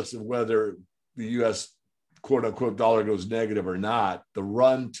regardless of whether the US quote unquote dollar goes negative or not, the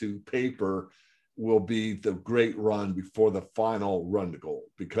run to paper will be the great run before the final run to gold,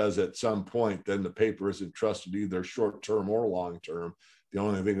 because at some point then the paper isn't trusted either short term or long term. The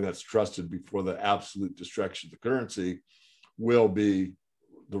only thing that's trusted before the absolute destruction of the currency will be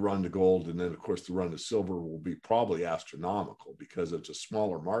the run to gold. And then of course the run to silver will be probably astronomical because it's a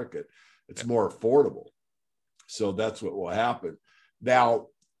smaller market. It's more affordable. So that's what will happen. Now,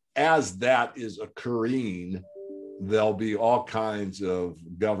 as that is occurring, there'll be all kinds of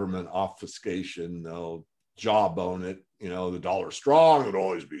government obfuscation. They'll jawbone it. The dollar's strong, it'll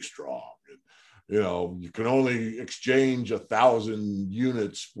always be strong. And, you can only exchange 1,000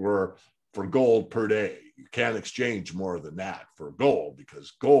 units for gold per day. You can't exchange more than that for gold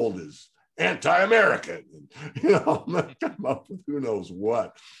because gold is anti-American. I'm come up with who knows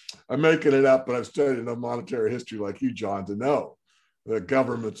what. I'm making it up, but I've studied enough monetary history like you, John, to know that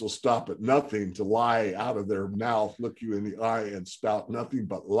governments will stop at nothing to lie out of their mouth, look you in the eye, and spout nothing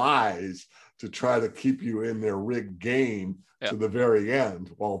but lies to try to keep you in their rigged game to the very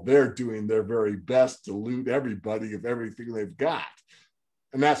end, while they're doing their very best to loot everybody of everything they've got.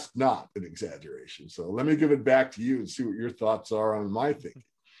 And that's not an exaggeration. So let me give it back to you and see what your thoughts are on my thinking.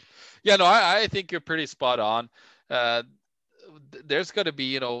 Yeah, no, I think you're pretty spot on. There's going to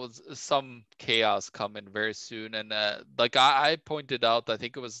be, some chaos coming very soon. And like I pointed out, I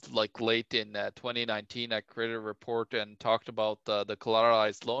think it was like late in 2019, I created a report and talked about the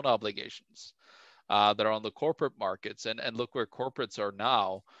collateralized loan obligations that are on the corporate markets. And look where corporates are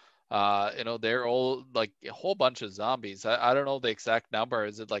now. They're all like a whole bunch of zombies. I don't know the exact number.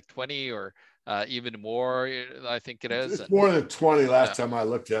 Is it like 20 or even more? I think it is. It's more than 20 last time I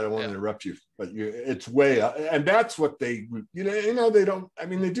looked at it. I won't interrupt you, but it's way up. And that's what they, they don't,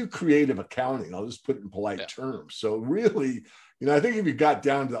 they do creative accounting. I'll just put it in polite terms. So really, I think if you got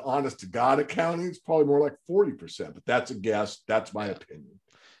down to honest to God accounting, it's probably more like 40%, but that's a guess. That's my opinion.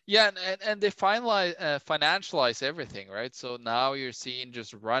 Yeah, and they financialize everything, right? So now you're seeing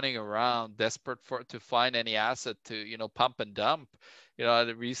just running around desperate to find any asset to, pump and dump.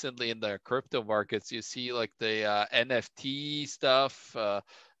 Recently in the crypto markets, you see like the NFT stuff,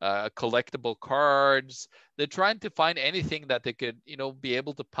 collectible cards. They're trying to find anything that they could, be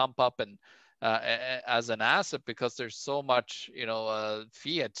able to pump up and as an asset, because there's so much,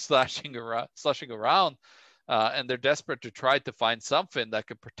 fiat slushing around. And they're desperate to try to find something that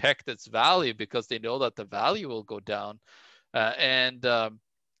could protect its value, because they know that the value will go down.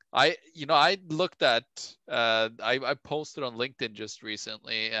 I looked at, I posted on LinkedIn just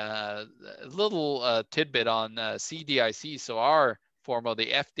recently a little tidbit on CDIC, so our form of the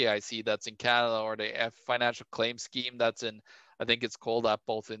FDIC that's in Canada, or the Financial Claims Scheme that's in, I think it's called that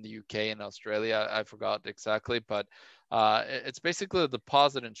both in the UK and Australia. I forgot exactly, but it's basically a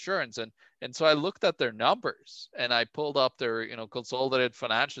deposit insurance. And so I looked at their numbers and I pulled up their, consolidated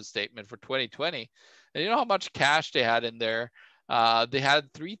financial statement for 2020. And you know how much cash they had in there? They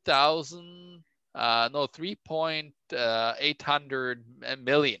had $3.800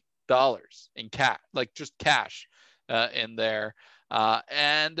 million in cash, like just cash in there.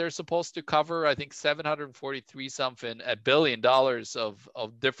 And they're supposed to cover, I think, 743 something $1 billion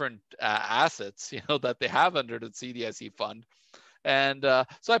of different assets, that they have under the CDIC fund. And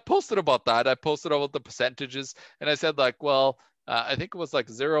so I posted about that. I posted about the percentages, and I said, like, well, I think it was like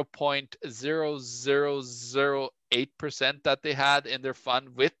 0.0008% that they had in their fund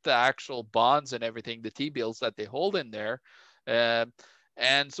with the actual bonds and everything, the T-bills that they hold in there. Um,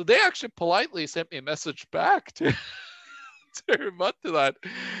 and so they actually politely sent me a message back to to rebut to that.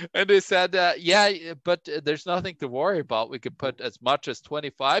 And they said, yeah, but there's nothing to worry about. We could put as much as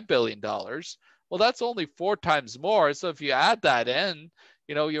 $25 billion. Well, that's only 4 times more. So if you add that in,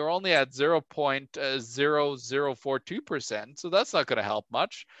 you're only at 0.0042%. So that's not going to help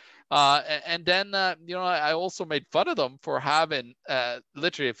much. And then, I also made fun of them for having,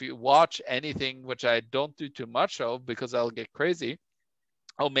 literally, if you watch anything, which I don't do too much of because I'll get crazy,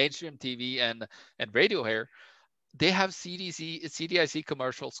 mainstream TV and radio here, they have CDIC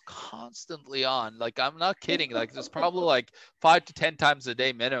commercials constantly on. Like, I'm not kidding. Like, there's probably like 5 to 10 times a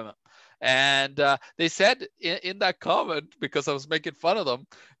day minimum. And they said in that comment, because I was making fun of them,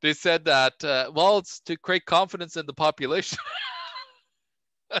 they said that, well, it's to create confidence in the population.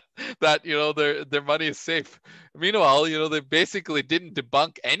 That their money is safe. Meanwhile, they basically didn't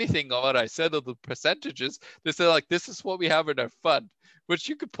debunk anything of what I said of the percentages. They said, like, this is what we have in our fund, which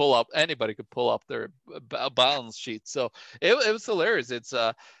you could pull up. Anybody could pull up their balance sheet. So it was hilarious. It's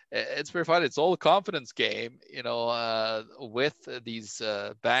pretty fun. It's all a confidence game, with these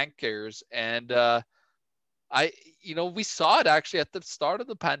bankers. And we saw it actually at the start of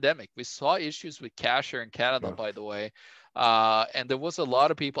the pandemic. We saw issues with cash here in Canada, Yeah. by the way. And there was a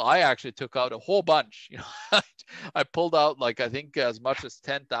lot of people. I actually took out a whole bunch. I pulled out, like, I think as much as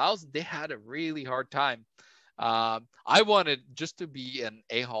 10,000. They had a really hard time. I wanted just to be an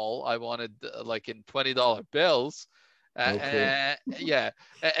a-hole. I wanted like in $20 bills. Okay. Yeah.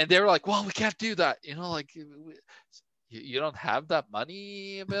 And they were like, well, we can't do that. Like, you don't have that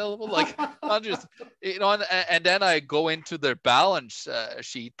money available. Like, I'm just, and then I go into their balance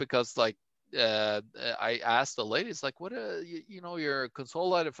sheet because, like, I asked the ladies, like, what, your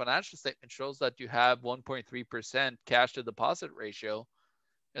consolidated financial statement shows that you have 1.3% cash to deposit ratio.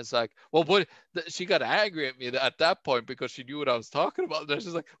 It's like, well, what? She got angry at me at that point because she knew what I was talking about. And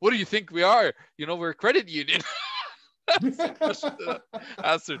she's like, what do you think we are? We're a credit union. That's the question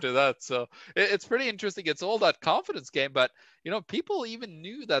answer to that. So it's pretty interesting. It's all that confidence game, but people even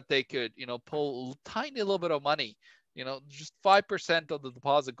knew that they could, pull a tiny little bit of money. Just 5% of the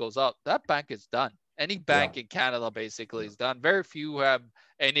deposit goes out. That bank is done. Any bank Yeah. in Canada basically is done. Very few have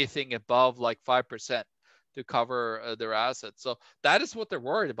anything above like 5% to cover their assets. So that is what they're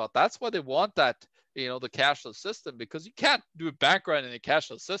worried about. That's why they want that, the cashless system, because you can't do a bank run in a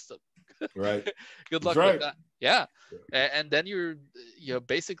cashless system. Right. Good That's luck with right. that. Yeah. And then you're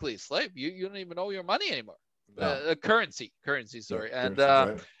basically a slave. You don't even know your money anymore. Yeah. Currency, Yeah. sorry. And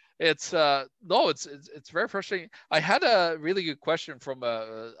Currency, right. it's no, it's very frustrating. I had a really good question from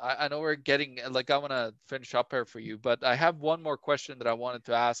I know we're getting, like, I want to finish up here for you, but I have one more question that I wanted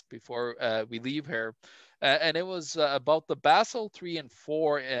to ask before we leave here. And it was about the Basel 3 and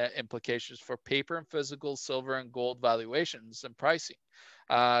 4 implications for paper and physical silver and gold valuations and pricing.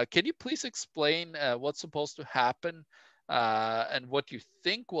 Can you please explain what's supposed to happen and what you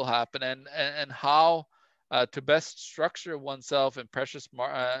think will happen, and how to best structure oneself in precious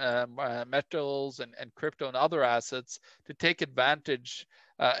metals and crypto and other assets to take advantage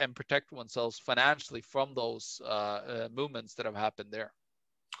and protect oneself financially from those movements that have happened there?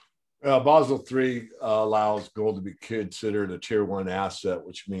 Basel III allows gold to be considered a tier one asset,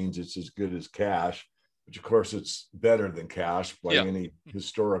 which means it's as good as cash, which of course it's better than cash by Yeah. any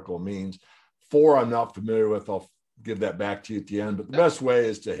historical means. 4, I'm not familiar with. I'll give that back to you at the end. But the Yeah. best way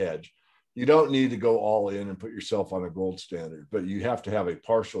is to hedge. You don't need to go all in and put yourself on a gold standard, but you have to have a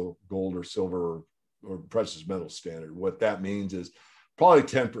partial gold or silver or precious metal standard. What that means is probably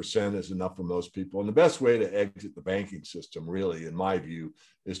 10% is enough for most people. And the best way to exit the banking system, really, in my view,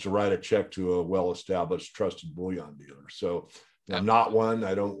 is to write a check to a well-established, trusted bullion dealer. So Yeah. I'm not one.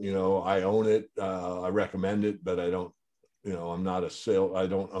 I don't, I own it. I recommend it, but I don't, I'm not I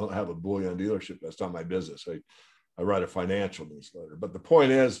don't have a bullion dealership. That's not my business. I write a financial newsletter. But the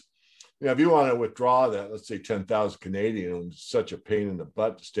point is, if you want to withdraw that, let's say 10,000 Canadian, and it's such a pain in the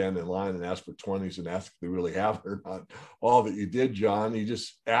butt to stand in line and ask for 20s and ask if they really have it or not. All that you did, John, you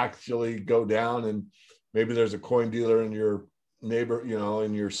just actually go down and maybe there's a coin dealer in your neighbor,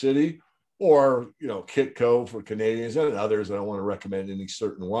 in your city, or, Kitco for Canadians and others. I don't want to recommend any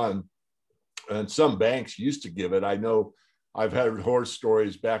certain one. And some banks used to give it. I know I've had horror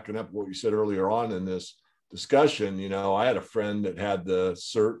stories backing up what you said earlier on in this discussion. I had a friend that had the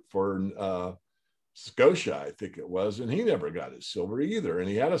cert for Scotia, I think it was, and he never got his silver either. And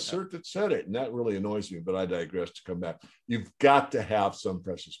he had a cert that said it, and that really annoys me, but I digress to come back. You've got to have some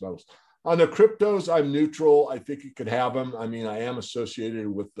precious metals. On the cryptos, I'm neutral. I think you could have them. I mean, I am associated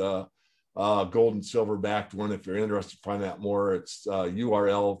with the gold and silver backed one. If you're interested to find out more, it's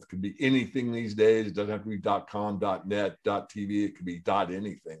URL. It could be anything these days. It doesn't have to be .com, .net, .tv. It could be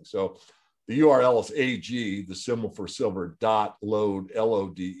 .anything. So the URL is AG, the symbol for silver, .lode,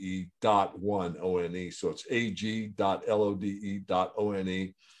 LODE, .one, ONE. So it's AG.LODE.ONE.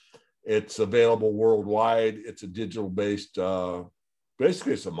 It's available worldwide. It's a digital-based,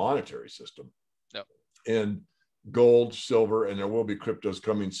 basically it's a monetary system. Yep. And gold, silver, and there will be cryptos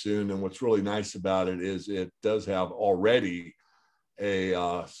coming soon. And what's really nice about it is it does have already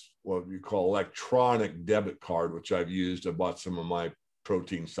a what you call electronic debit card, which I've used. I bought some of my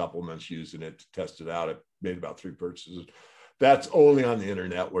protein supplements using it to test it out. I made about 3 purchases. That's only on the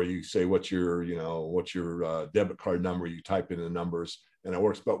internet, where you say what's your debit card number. You type in the numbers and it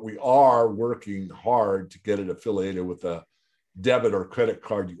works. But we are working hard to get it affiliated with a debit or credit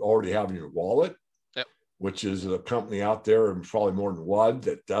card you already have in your wallet, which is a company out there, and probably more than one,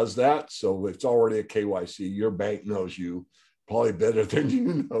 that does that. So it's already a KYC. Your bank knows you probably better than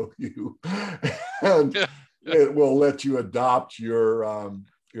you know you. And it will let you adopt your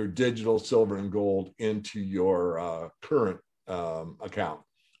digital silver and gold into your current account,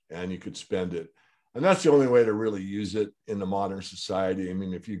 and you could spend it. And that's the only way to really use it in the modern society. I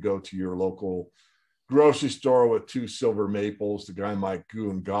mean, if you go to your local grocery store with 2 silver maples, the guy might goo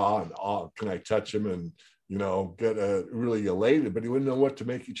and gaw and, oh, can I touch him? And, get really elated, but he wouldn't know what to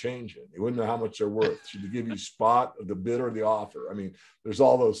make you change it. He wouldn't know how much they're worth. Should he give you spot, the bid, or the offer? I mean, there's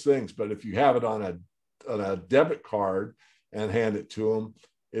all those things. But if you have it on a debit card and hand it to him,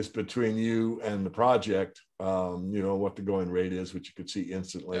 it's between you and the project, what the going rate is, which you could see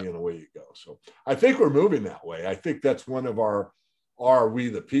instantly, and away you go. So I think we're moving that way. I think that's one of we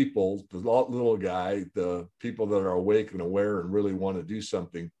the people, the little guy, the people that are awake and aware and really want to do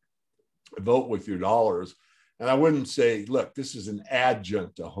something, vote with your dollars. And I wouldn't say, look, this is an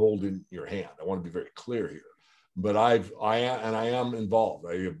adjunct to holding your hand. I want to be very clear here. But I am involved.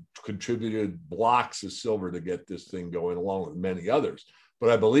 I have contributed blocks of silver to get this thing going, along with many others. But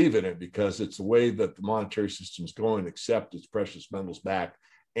I believe in it because it's the way that the monetary system is going, except it's precious metals back,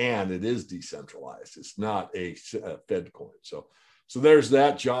 and it is decentralized. It's not a Fed coin. So there's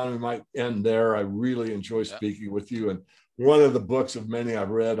that, John. We might end there. I really enjoy speaking with you. And one of the books of many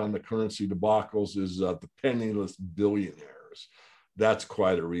I've read on the currency debacles is The Penniless Billionaires. That's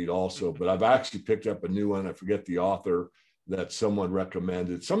quite a read also. But I've actually picked up a new one. I forget the author that someone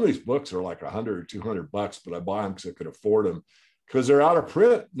recommended. Some of these books are like $100 or $200, but I buy them because I could afford them, because they're out of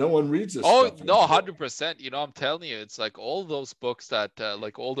print. No one reads this stuff no, 100%. I'm telling you, it's like all those books that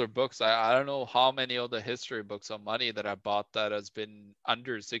like older books. I don't know how many of the history books on money that I bought that has been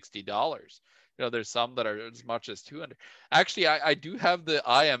under $60. There's some that are as much as 200. Actually, I do have the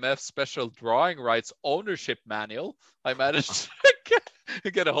IMF special drawing rights ownership manual. I managed to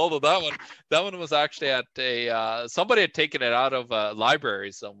get a hold of that one. That one was actually at somebody had taken it out of a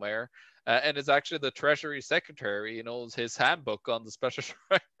library somewhere. And it's actually the Treasury Secretary, his handbook on the special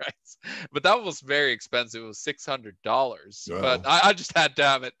drawing rights. But that was very expensive. It was $600. Wow. But I just had to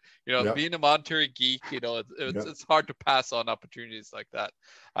have it. Being a monetary geek, it's hard to pass on opportunities like that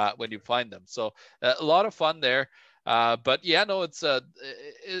when you find them. So a lot of fun there. But yeah, no, it's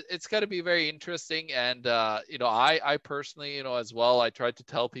got to be very interesting. And, I personally, as well, I try to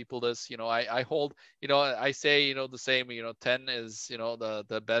tell people this, I hold, I say, the same, 10 is,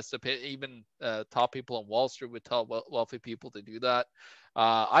 the best opinion. Even top people on Wall Street would tell wealthy people to do that.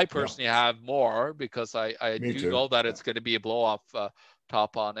 I personally have more because I do know that it's going to be a blow off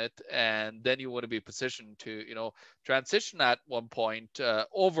top on it. And then you want to be positioned to, transition at one point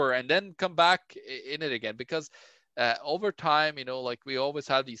over and then come back in it again, because over time, like we always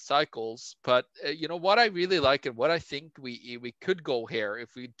have these cycles. But what I really like and what I think we could go here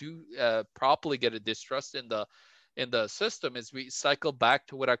if we do properly get a distrust in the system is we cycle back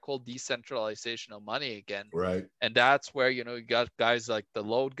to what I call decentralization of money again. Right. And that's where you got guys like the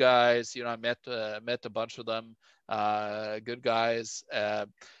load guys. I met a bunch of them, good guys.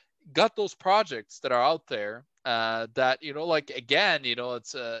 Got those projects that are out there that like again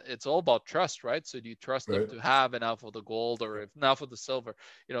it's all about trust, right? So do you trust them to have enough of the gold or enough of the silver,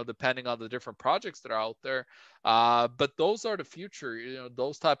 depending on the different projects that are out there, but those are the future,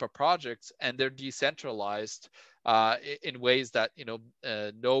 those type of projects, and they're decentralized in ways that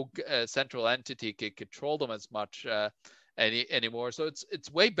no central entity can control them as much anymore. So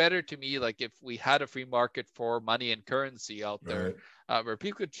it's way better to me, like if we had a free market for money and currency out there, where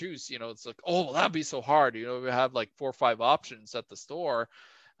people could choose. It's like, oh, well, that'd be so hard. We have like 4 or 5 options at the store.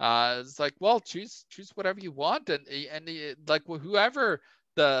 It's like, well, choose whatever you want, and like whoever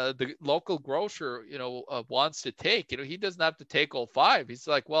the local grocer, wants to take. He doesn't have to take all five. He's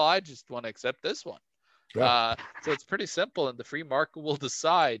like, well, I just want to accept this one. Yeah. So it's pretty simple, and the free market will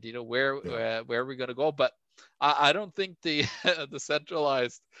decide, where Yeah. where we're going to go. But I don't think the the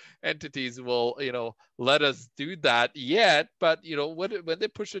centralized entities will, let us do that yet. But when they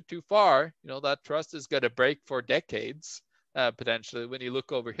push it too far, that trust is going to break for decades, potentially, when you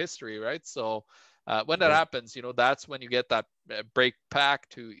look over history, right? So when that Right. happens, that's when you get that break back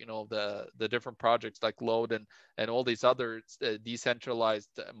to, the different projects like Load and all these other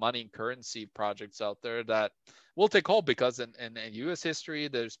decentralized money and currency projects out there that will take hold, because in U.S. history,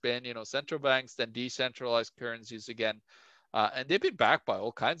 there's been, central banks, then decentralized currencies again. And they've been backed by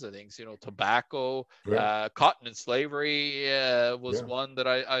all kinds of things, tobacco, Yeah. cotton and slavery was Yeah. one that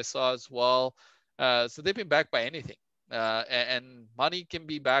I saw as well. So they've been backed by anything. And money can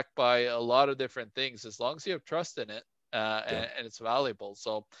be backed by a lot of different things as long as you have trust in it, Yeah. and it's valuable.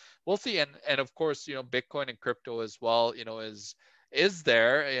 So we'll see. And of course, Bitcoin and crypto as well, is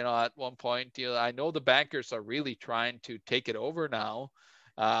there, at one point. I know the bankers are really trying to take it over now.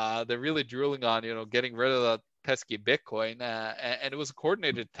 They're really drooling on, getting rid of that pesky Bitcoin. And it was a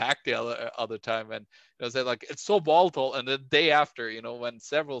coordinated attack the other time. And said, like, it's so volatile. And the day after, when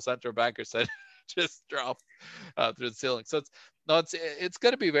several central bankers said just dropped through the ceiling. So it's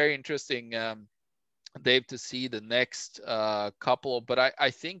going to be very interesting, Dave, to see the next couple. But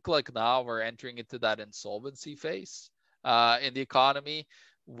I think, like, now we're entering into that insolvency phase in the economy,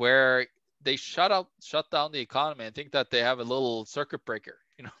 where they shut down the economy. I think that they have a little circuit breaker,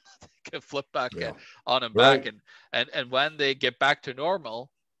 they can flip back Yeah. on and back, Right. and when they get back to normal,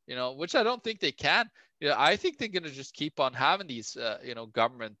 which I don't think they can. I think they're going to just keep on having these,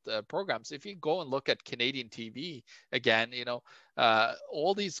 government programs. If you go and look at Canadian TV again,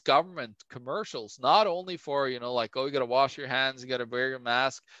 all these government commercials, not only for, like, oh, you got to wash your hands, you got to wear your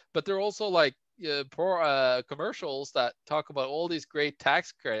mask, but they're also like commercials that talk about all these great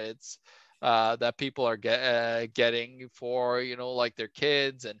tax credits that people are getting for, like, their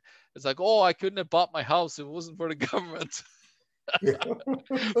kids. And it's like, oh, I couldn't have bought my house if it wasn't for the government. Yeah.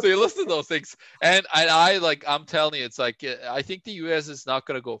 So you listen to those things, and I like, I'm telling you, it's like, I think the U.S. is not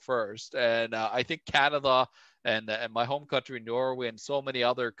going to go first, and I think Canada and my home country Norway and so many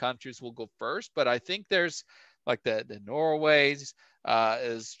other countries will go first. But I think there's, like, the Norways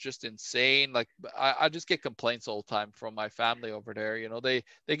is just insane. Like, I just get complaints all the time from my family over there.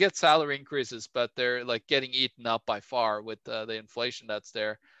 They get salary increases, but they're, like, getting eaten up by far with the inflation that's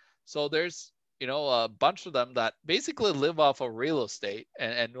there. So there's, a bunch of them that basically live off of real estate,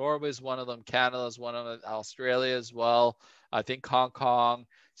 and Norway is one of them, Canada is one of them, Australia as well. I think Hong Kong,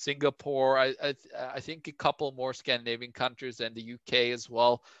 Singapore. I think a couple more Scandinavian countries, and the UK as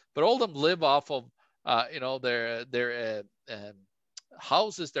well. But all of them live off of their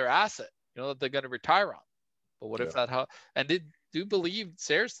houses, their asset, that they're going to retire on. But what if Yeah. that house? And they do believe,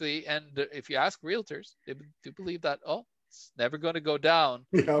 seriously, and if you ask realtors, they do believe that, oh, it's never going to go down.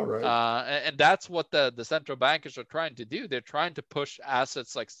 Yeah. Right. And that's what the central bankers are trying to do. They're trying to push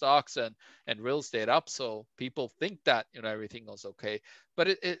assets like stocks and real estate up, so people think that, everything is okay, but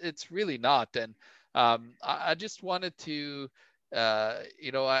it's really not. And I just wanted to,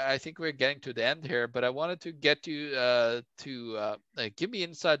 I think we're getting to the end here, but I wanted to get you to give me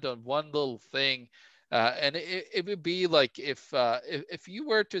insight on one little thing, and it would be like, if you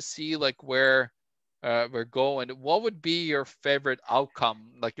were to see, like, where we're going, what would be your favorite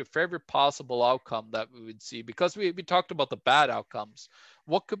outcome, like your favorite possible outcome that we would see? Because we talked about the bad outcomes.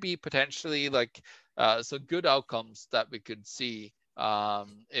 What could be potentially, like, some good outcomes that we could see,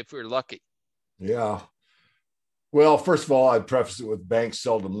 if we're lucky? Yeah. Well, first of all, I'd preface it with banks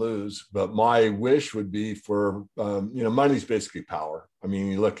seldom lose, but my wish would be for, money's basically power. I mean,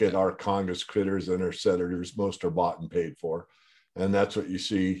 you look at Yeah. our Congress critters and our senators, most are bought and paid for. And that's what you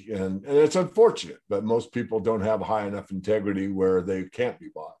see. And it's unfortunate, but most people don't have high enough integrity where they can't be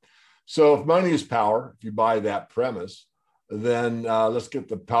bought. So if money is power, if you buy that premise, then let's get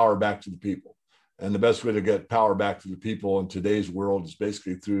the power back to the people. And the best way to get power back to the people in today's world is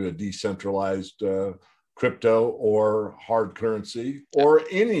basically through a decentralized crypto or hard currency Yeah. or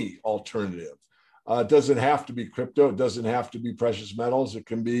any alternative. It doesn't have to be crypto. It doesn't have to be precious metals. It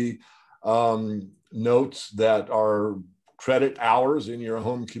can be notes that are credit hours in your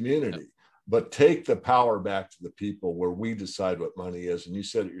home Yeah. community. But take the power back to the people where we decide what money is. And you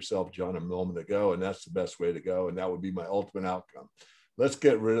said it yourself, John, a moment ago, and that's the best way to go. And that would be my ultimate outcome. Let's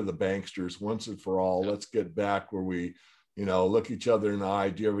get rid of the banksters once and for all. Yeah. Let's get back where we, look each other in the eye,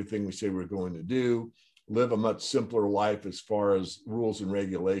 do everything we say we're going to do, live a much simpler life as far as rules and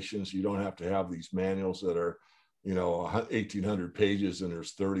regulations. You don't have to have these manuals that are 1,800 pages, and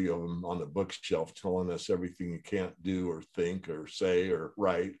there's 30 of them on the bookshelf telling us everything you can't do or think or say or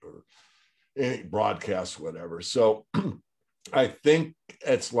write or any broadcast, whatever. So I think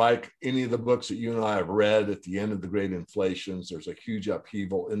it's like any of the books that you and I have read. At the end of the great inflations, there's a huge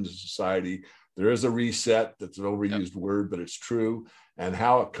upheaval in the society. There is a reset. That's an overused word, but it's true. And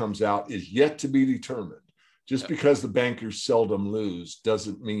how it comes out is yet to be determined. Just because the bankers seldom lose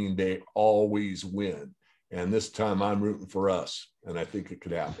doesn't mean they always win. And this time I'm rooting for us, and I think it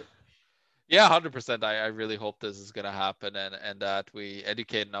could happen. Yeah, 100%. I really hope this is going to happen, and that we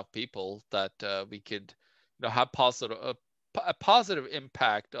educate enough people that we could, have a positive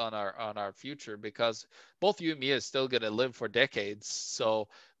impact on our future, because both you and me is still going to live for decades. So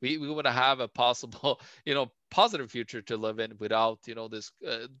we want to have a possible, positive future to live in without, this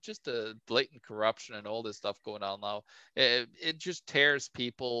just a blatant corruption and all this stuff going on now. It just tears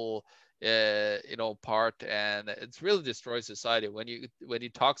people apart, and it's really destroys society when you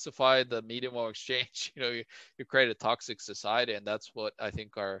toxify the medium of exchange. You create a toxic society, and that's what I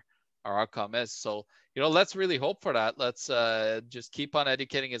think our outcome is. So let's really hope for that. Let's just keep on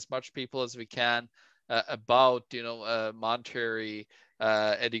educating as much people as we can about monetary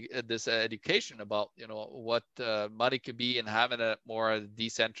this education about what money could be, and having a more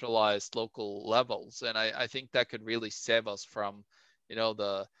decentralized local levels. And I think that could really save us from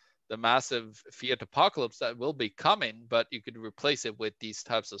the massive fiat apocalypse that will be coming, but you could replace it with these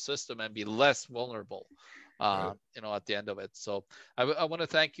types of system and be less vulnerable, Right. at the end of it. So I want to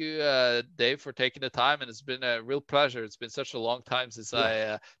thank you, Dave, for taking the time, and it's been a real pleasure. It's been such a long time since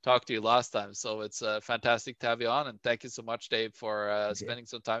I talked to you last time, so it's fantastic to have you on, and thank you so much, Dave, for spending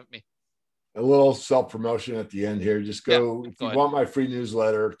some time with me. A little self-promotion at the end here. Just go, if Go you ahead. want my free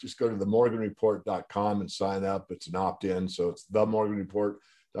newsletter, just go to themorganreport.com and sign up. It's an opt-in. So it's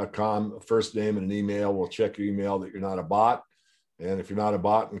themorganreport.com, a first name and an email. We'll check your email that you're not a bot. And if you're not a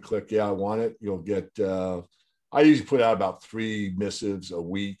bot and click, I want it, you'll get, I usually put out about 3 missives a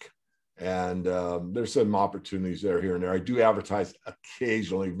week. And there's some opportunities there here and there. I do advertise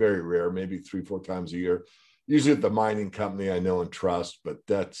occasionally, very rare, maybe 3-4 times a year, usually at the mining company I know and trust, but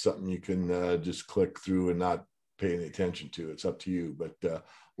that's something you can just click through and not pay any attention to. It's up to you, but a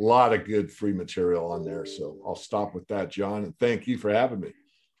lot of good free material on there. So I'll stop with that, John, and thank you for having me.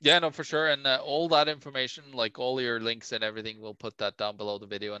 Yeah, no, for sure. And all that information, like all your links and everything, we'll put that down below the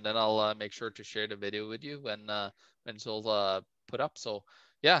video, and then I'll make sure to share the video with you when it's all put up. So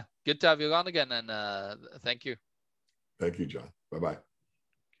yeah, good to have you on again, and thank you. Thank you, John. Bye-bye.